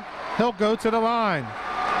follow. He'll go to the line.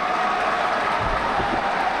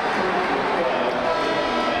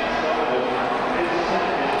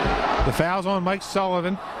 The foul's on Mike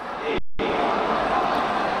Sullivan.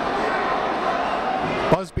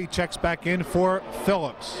 Busby checks back in for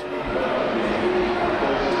Phillips.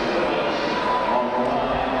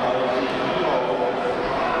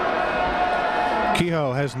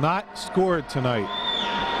 Kehoe has not scored tonight.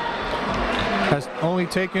 Has only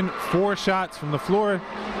taken 4 shots from the floor.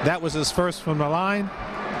 That was his first from the line.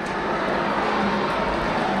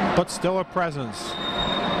 But still a presence.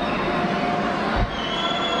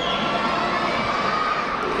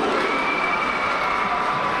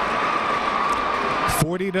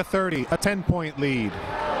 (40-30), a 10-point lead.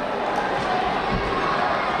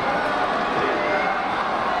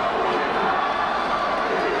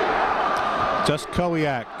 Just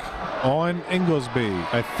Kowiak on Inglesby.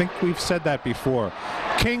 I think we've said that before.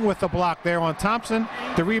 King with the block there on Thompson.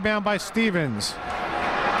 The rebound by Stevens.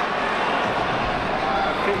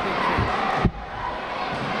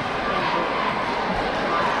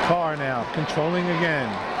 Carr now controlling again.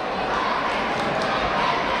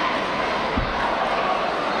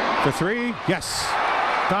 For 3, yes.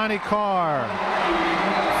 Donnie Carr.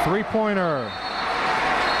 3-pointer.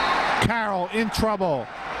 Carroll in trouble.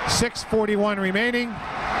 6:41 remaining.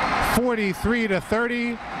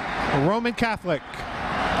 43-30. Roman Catholic.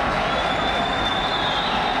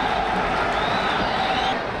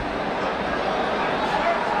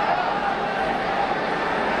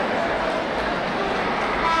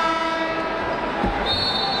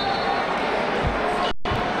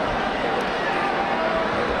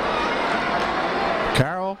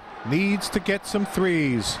 Carroll needs to get some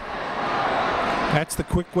threes. That's the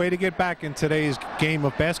quick way to get back in today's game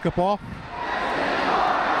of basketball.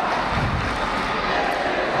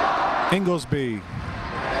 Inglesby.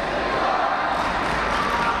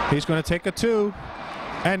 He's going to take a 2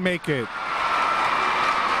 and make it.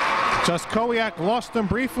 Just Kowiak lost him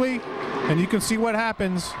briefly, and you can see what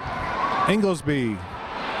happens. Inglesby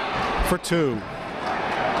for 2.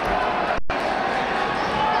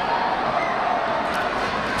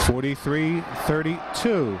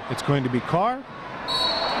 43-32. It's going to be Carr,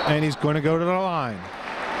 and he's going to go to the line.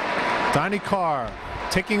 Donnie Carr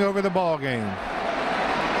taking over the ball game.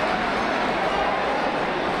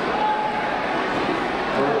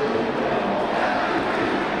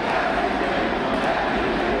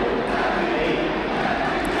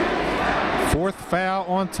 Fourth foul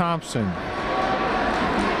on Thompson.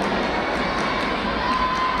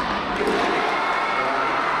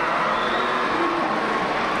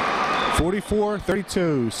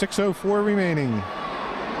 (44-32), 6:04 remaining.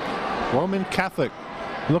 Roman Catholic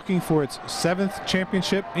looking for its 7th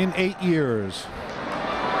championship in 8 years.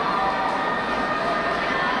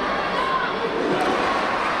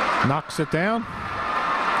 Knocks it down.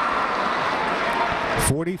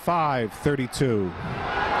 45-32.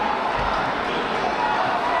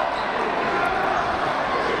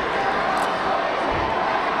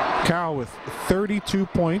 Carroll with 32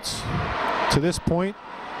 points to this point.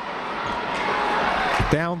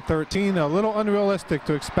 Down 13, a little unrealistic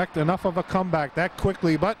to expect enough of a comeback that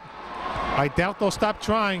quickly, but I doubt they'll stop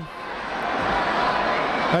trying.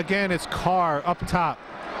 Again, it's Carr up top.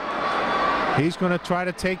 He's going to try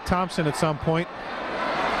to take Thompson at some point.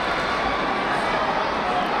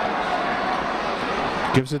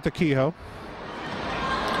 Gives it to Kehoe.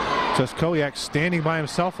 Just Koyak standing by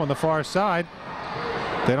himself on the far side.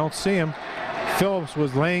 They don't see him. Phillips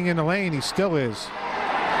was laying in the lane. He still is.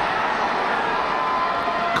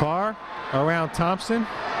 Carr around Thompson,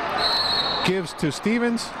 gives to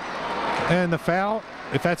Stevens, and the foul.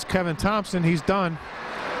 If that's Kevin Thompson, he's done,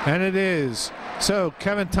 and it is. So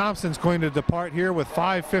Kevin Thompson's going to depart here with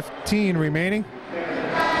 5:15 remaining.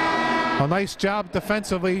 A nice job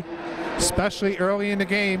defensively, especially early in the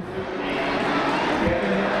game.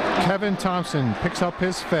 Kevin Thompson picks up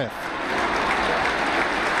his 5th.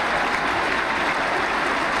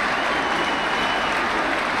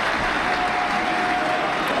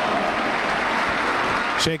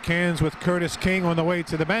 Shake hands with Curtis King on the way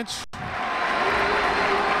to the bench.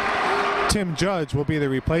 Tim Judge will be the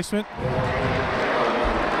replacement.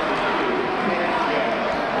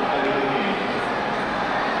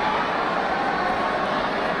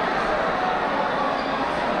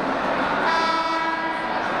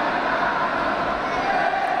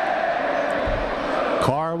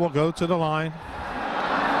 Carr will go to the line.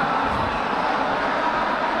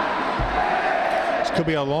 This could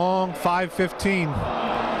be a long 5:15.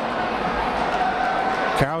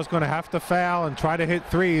 Carroll's going to have to foul and try to hit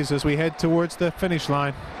threes as we head towards the finish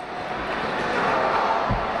line.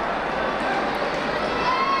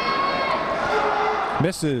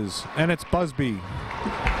 Misses, and it's Busby.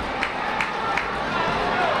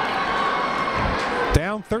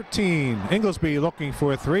 Down 13. Inglesby looking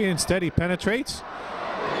for a 3. Instead, he penetrates.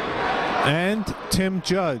 And Tim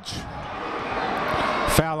Judge.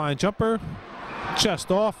 Foul line jumper.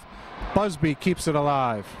 Just off. Busby keeps it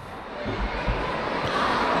alive.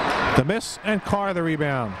 The miss, and Carr the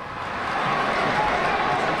rebound.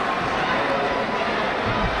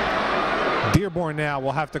 Dearborn now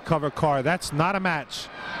will have to cover Carr. That's not a match.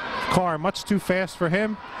 Carr much too fast for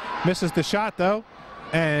him. Misses the shot though,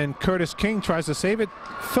 and Curtis King tries to save it.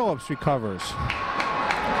 Phillips recovers.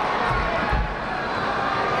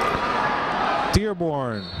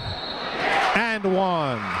 Dearborn, and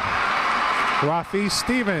one. Rafi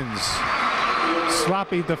Stevens.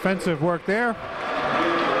 Sloppy defensive work there.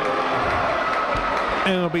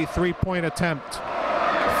 And it'll be 3-point attempt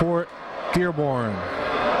for Dearborn.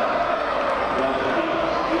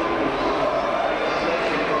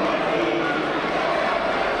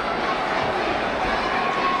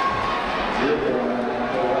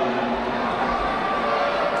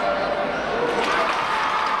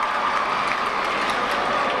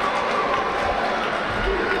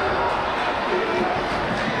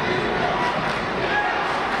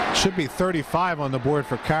 Should be 35 on the board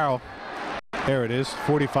for Carroll. There it is,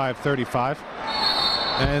 45-35.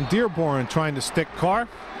 And Dearborn trying to stick Carr.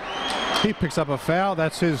 He picks up a foul.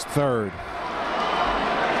 That's his 3rd.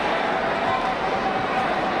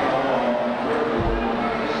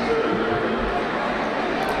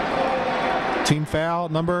 Team foul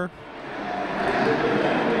number.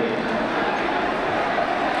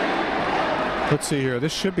 Let's see here.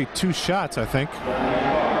 This should be 2 shots, I think.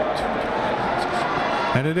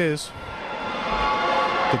 And it is.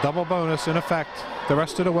 The double bonus in effect the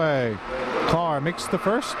rest of the way. Carr makes the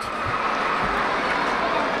first.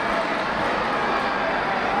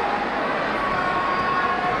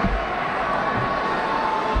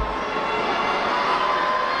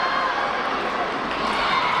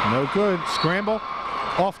 No good. Scramble.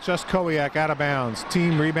 Off just Koyak, out of bounds.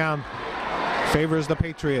 Team rebound favors the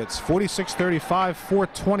Patriots. 46-35,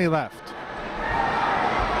 4:20 left.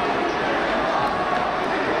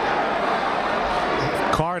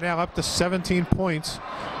 Carr now up to 17 points.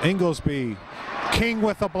 Inglesby, King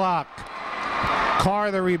with a block.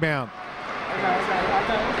 Carr the rebound.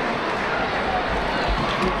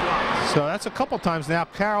 So that's a couple times now.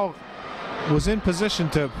 Carroll was in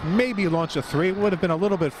position to maybe launch a three. It would have been a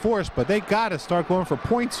little bit forced, but they got to start going for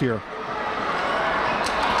points here.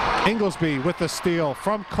 Inglesby with the steal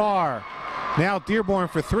from Carr. Now Dearborn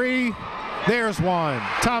for three. There's one.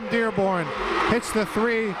 Tom Dearborn hits the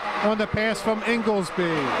three on the pass from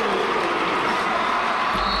Inglesby.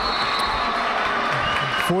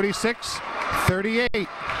 46-38.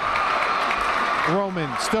 Roman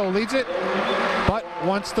still leads it, but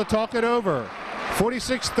wants to talk it over.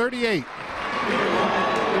 46-38.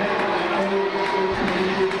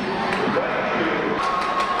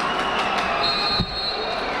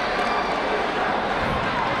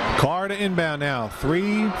 Carr to inbound now.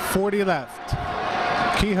 3:40 left.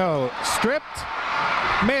 Kehoe stripped.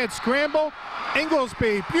 Mad scramble.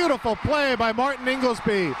 Inglesby. Beautiful play by Martin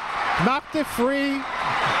Inglesby. Knocked it free.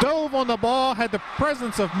 Dove on the ball. Had the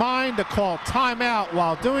presence of mind to call timeout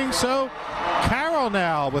while doing so. Carroll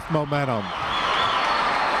now with momentum.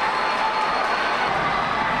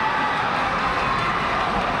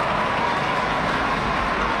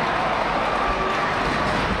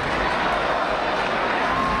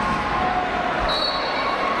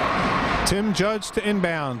 Tim Judge to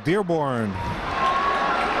inbound. Dearborn.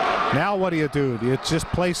 Now what do you do? Do you just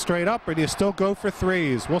play straight up or do you still go for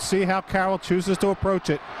threes? We'll see how Carroll chooses to approach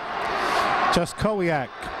it. Just Kowiak,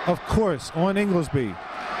 of course, on Inglesby.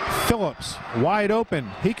 Phillips wide open.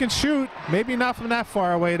 He can shoot. Maybe not from that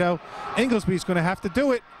far away though. Inglesby's going to have to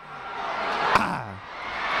do it.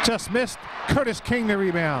 Just missed. Curtis King the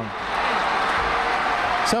rebound.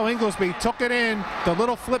 So Inglesby took it in. The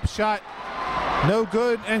little flip shot. No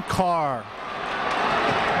good, and Carr.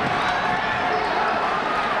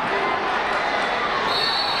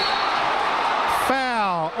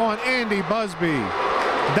 Foul on Andy Busby.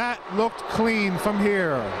 That looked clean from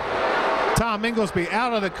here. Tom Inglesby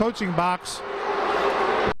out of the coaching box.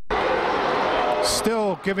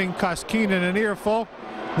 Still giving Koskinen an earful.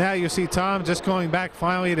 Now you see Tom just going back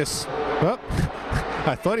finally to... Oh,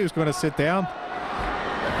 I thought he was going to sit down.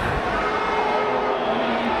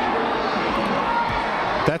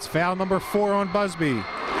 That's foul number 4 on Busby.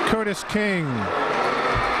 Curtis King.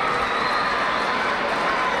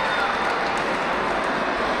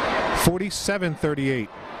 (47-38).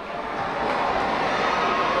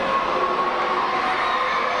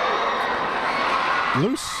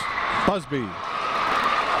 Loose. Busby.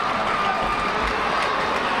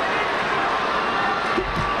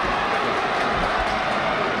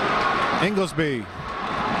 Inglesby.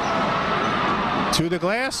 To the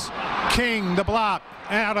glass. King the block.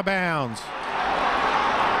 Out of bounds.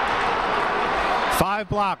 5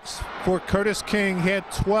 blocks for Curtis King. He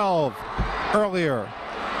had 12 earlier.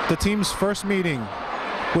 The team's first meeting,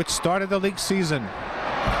 which started the league season.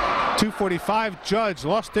 2:45. Judge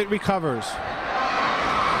lost it, recovers.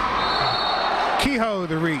 Kehoe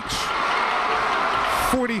the reach.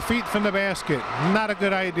 40 feet from the basket. Not a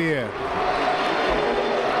good idea.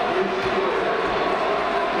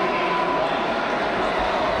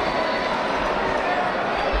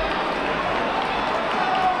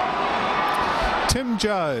 Tim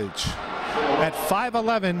Judge at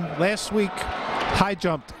 5'11" last week, high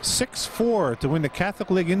jumped 6'4" to win the Catholic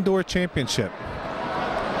League Indoor Championship.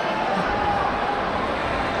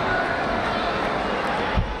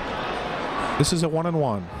 This is a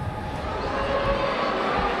 1-on-1.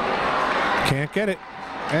 Can't get it.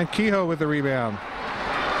 And Kehoe with the rebound.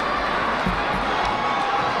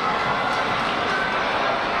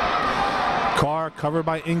 Carr covered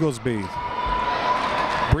by Inglesby.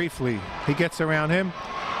 Briefly, he gets around him.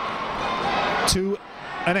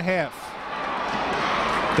 2.5.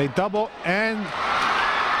 They double, and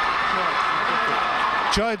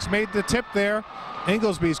Judge made the tip there.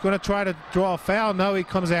 Inglesby's going to try to draw a foul. No, he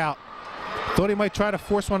comes out. Thought he might try to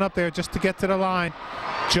force one up there just to get to the line.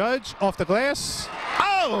 Judge off the glass.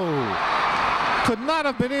 Oh! Could not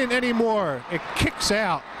have been in anymore. It kicks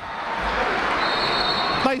out.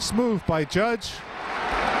 Nice move by Judge.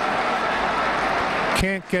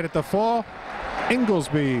 Can't get it to fall.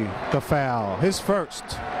 Inglesby the foul, his first.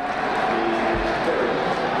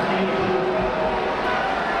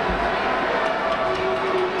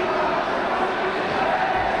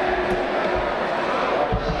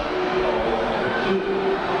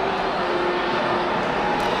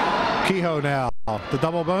 Kehoe now, the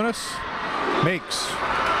double bonus, makes.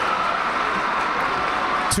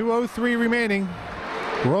 2:03 remaining.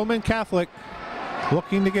 Roman Catholic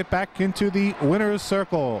looking to get back into the winner's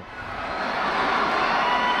circle.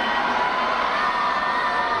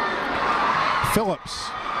 Phillips.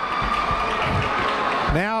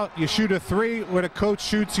 Now you shoot a 3 where the coach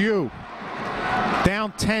shoots you.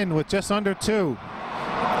 Down 10 with just under 2.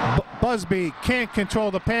 Busby can't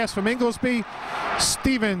control the pass from Inglesby.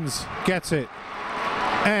 Stevens gets it.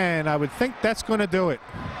 And I would think that's going to do it,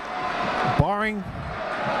 barring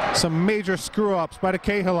some major screw-ups by the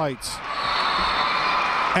Cahillites.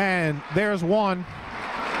 And there's one.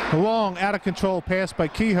 Long, out-of-control pass by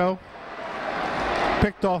Kehoe.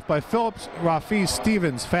 Picked off by Phillips. Rafi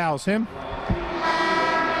Stevens fouls him.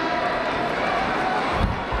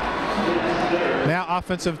 Now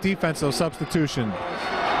offensive-defensive substitution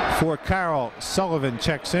for Carroll. Sullivan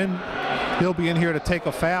checks in. He'll be in here to take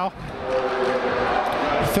a foul.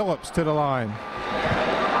 Phillips to the line.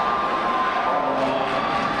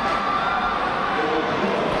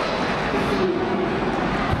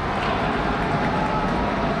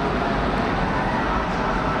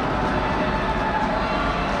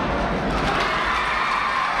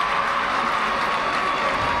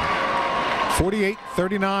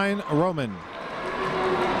 .38-39 Roman.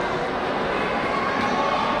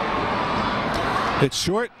 It's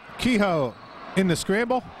short. Kehoe in the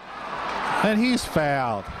scramble, and he's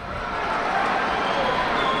fouled.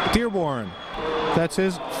 Dearborn, that's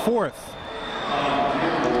his 4th.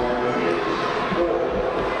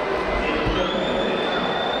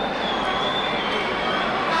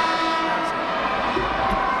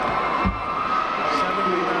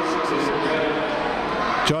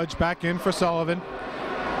 Judge back in for Sullivan.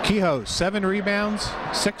 Kehoe, 7 rebounds,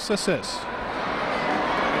 6 assists.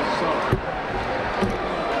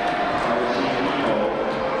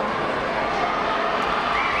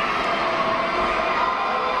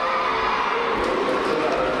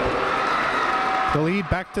 The lead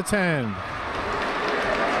back to 10.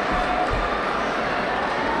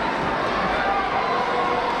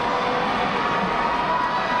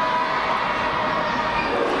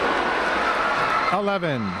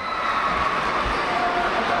 .11.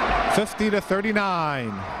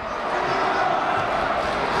 50-39.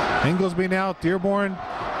 Inglesby now. Dearborn.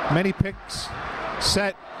 Many picks.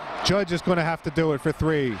 Set. Judge is going to have to do it for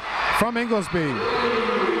 3. From Inglesby.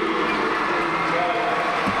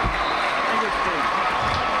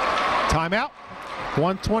 Timeout.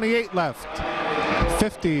 1:28 left.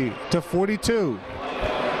 50-42.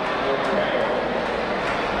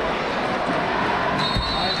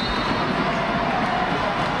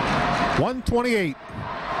 .128.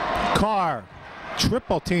 Carr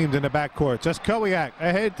triple teamed in the backcourt. Just Kowiak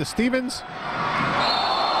ahead to Stevens.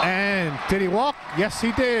 And did he walk? Yes,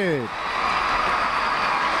 he did.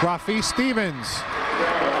 Rafi Stevens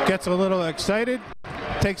gets a little excited.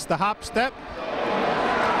 Takes the hop step.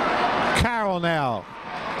 Carroll now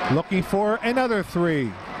looking for another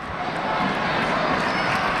 3.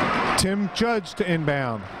 Tim Judge to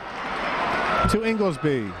inbound to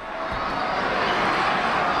Inglesby.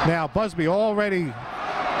 Now Busby already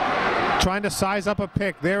trying to size up a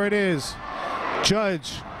pick. There it is.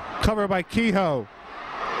 Judge covered by Kehoe.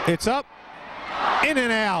 It's up, in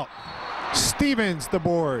and out. Stevens the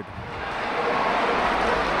board.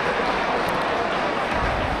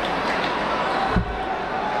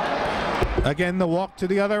 Again, the walk to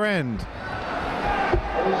the other end.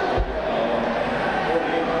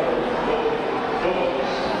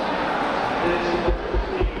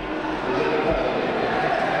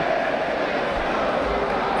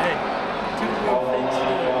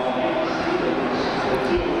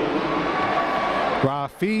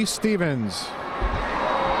 Rafi Stevens,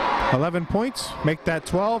 11 points, make that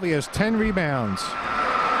 12. He has 10 rebounds.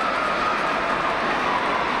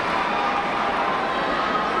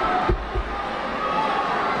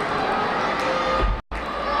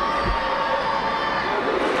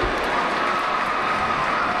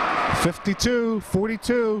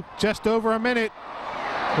 .52-42, just over a minute.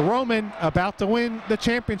 Roman about to win the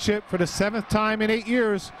championship for the 7th time in 8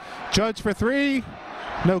 years. Judge for 3,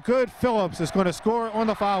 no good. Phillips is going to score on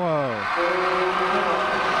the follow.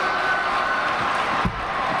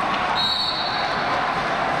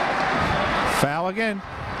 Foul again.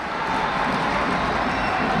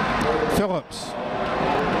 Phillips.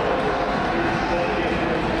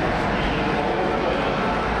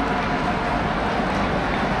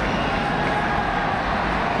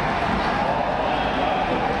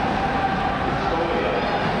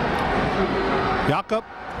 Jakob,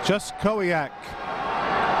 just Kowiak.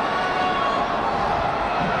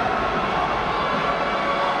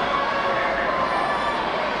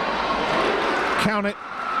 Count it.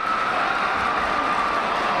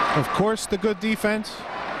 Of course, the good defense.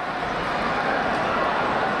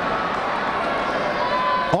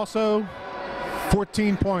 Also,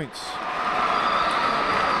 14 points.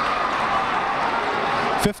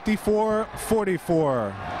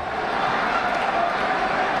 54-44.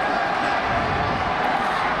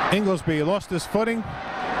 Inglesby lost his footing.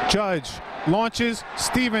 Judge launches.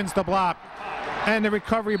 Stevens the block. And the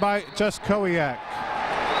recovery by Just Kowiak.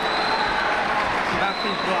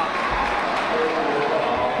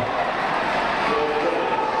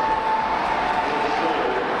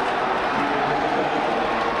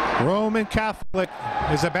 Roman Catholic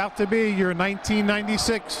is about to be your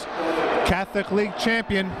 1996 Catholic League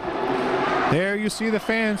champion. There you see the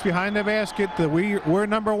fans behind the basket, the we're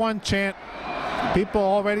number one chant. People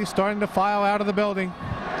already starting to file out of the building.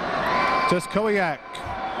 Just Kowiak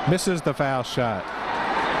misses the foul shot.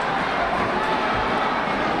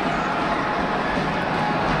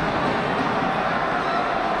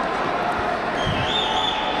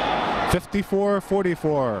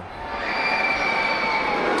 (54-44).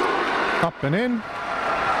 Up and in.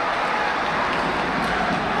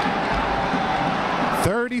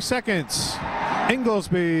 30 seconds.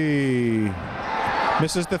 Inglesby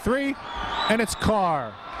misses the three, and it's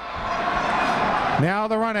Carr. Now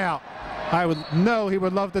the run out. I would know he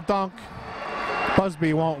would love to dunk.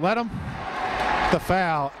 Busby won't let him. The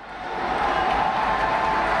foul.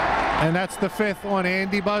 And that's the fifth on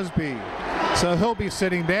Andy Busby. So he'll be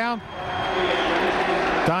sitting down.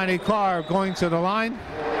 Donnie Carr going to the line.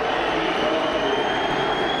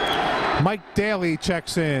 Mike Daly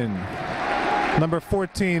checks in. Number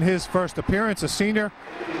 14, his first appearance, a senior.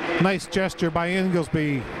 Nice gesture by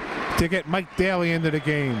Inglesby to get Mike Daly into the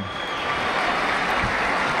game.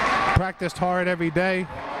 Practiced hard every day.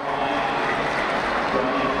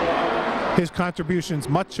 His contributions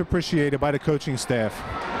much appreciated by the coaching staff.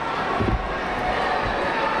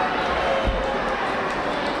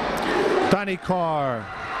 Donnie Carr.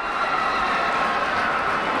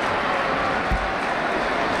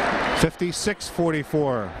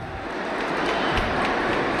 56-44.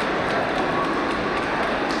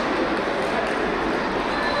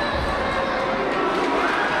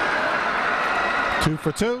 Two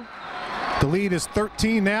for two. The lead is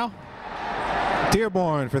 13 now.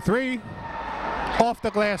 Dearborn for three. Off the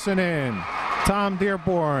glass and in. Tom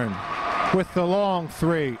Dearborn with the long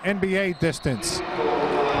three. NBA distance.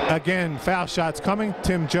 Again, foul shots coming.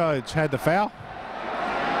 Tim Judge had the foul.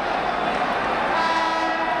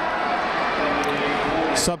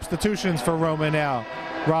 Substitutions for Roman now.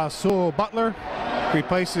 Rasul Butler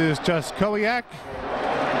replaces Just Kowiak.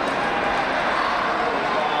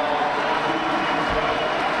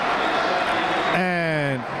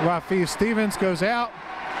 And Rafi Stevens goes out.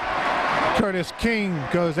 Curtis King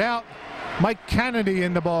goes out. Mike Kennedy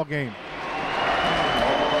in the ball game.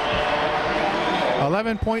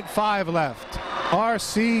 11.5 left.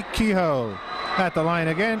 R.C. Kehoe at the line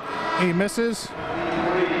again. He misses.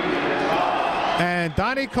 And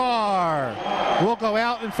Donnie Carr will go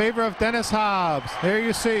out in favor of Dennis Hobbs. There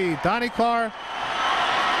you see Donnie Carr,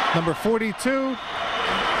 number 42,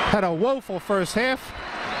 had a woeful first half,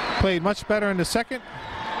 played much better in the second,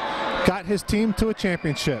 got his team to a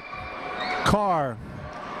championship. Kehoe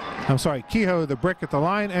the brick at the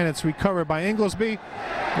line, and it's recovered by Inglesby.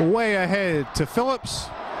 Way ahead to Phillips,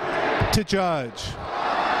 to Judge.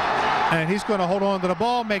 And he's going to hold on to the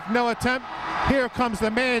ball, make no attempt. Here comes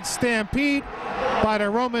the mad stampede by the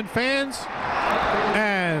Roman fans.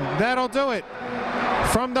 And that'll do it.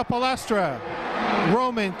 From the Palestra,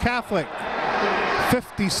 Roman Catholic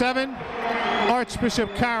 57,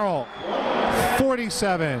 Archbishop Carroll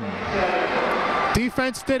 47.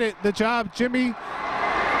 Defense did it. The job Jimmy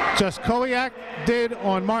Just Kowiak did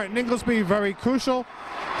on Martin Inglesby, very crucial.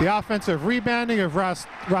 The offensive rebounding of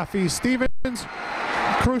Rafi Stevens,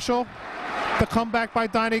 crucial. The comeback by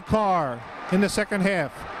Donnie Carr in the second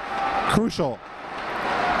half, crucial.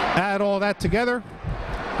 Add all that together,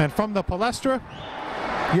 and from the Palestra,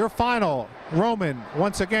 your final, Roman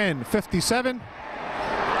once again 57,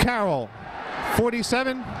 Carroll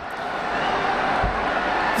 47.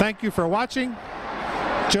 Thank you for watching.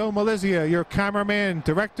 Joe Malizia, your cameraman,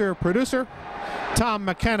 director, producer. Tom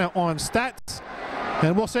McKenna on stats.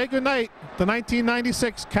 And we'll say goodnight, the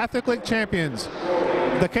 1996 Catholic League champions,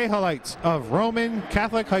 the Cahalites of Roman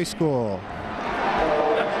Catholic High School.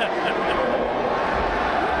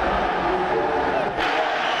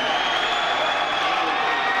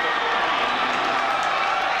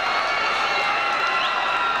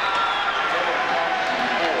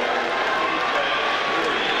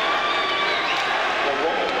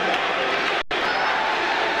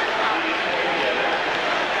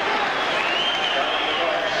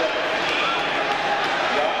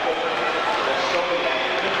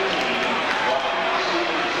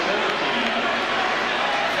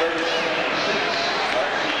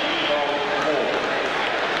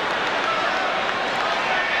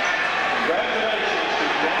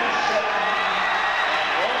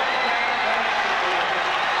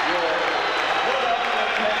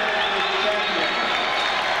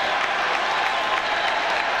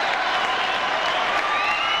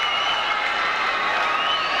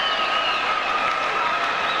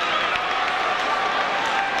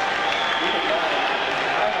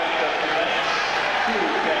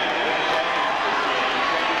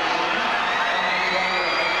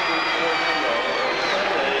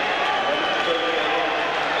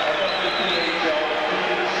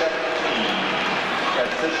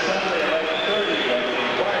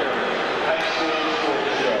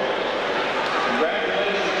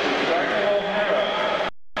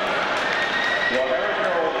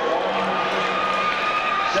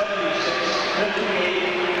 58.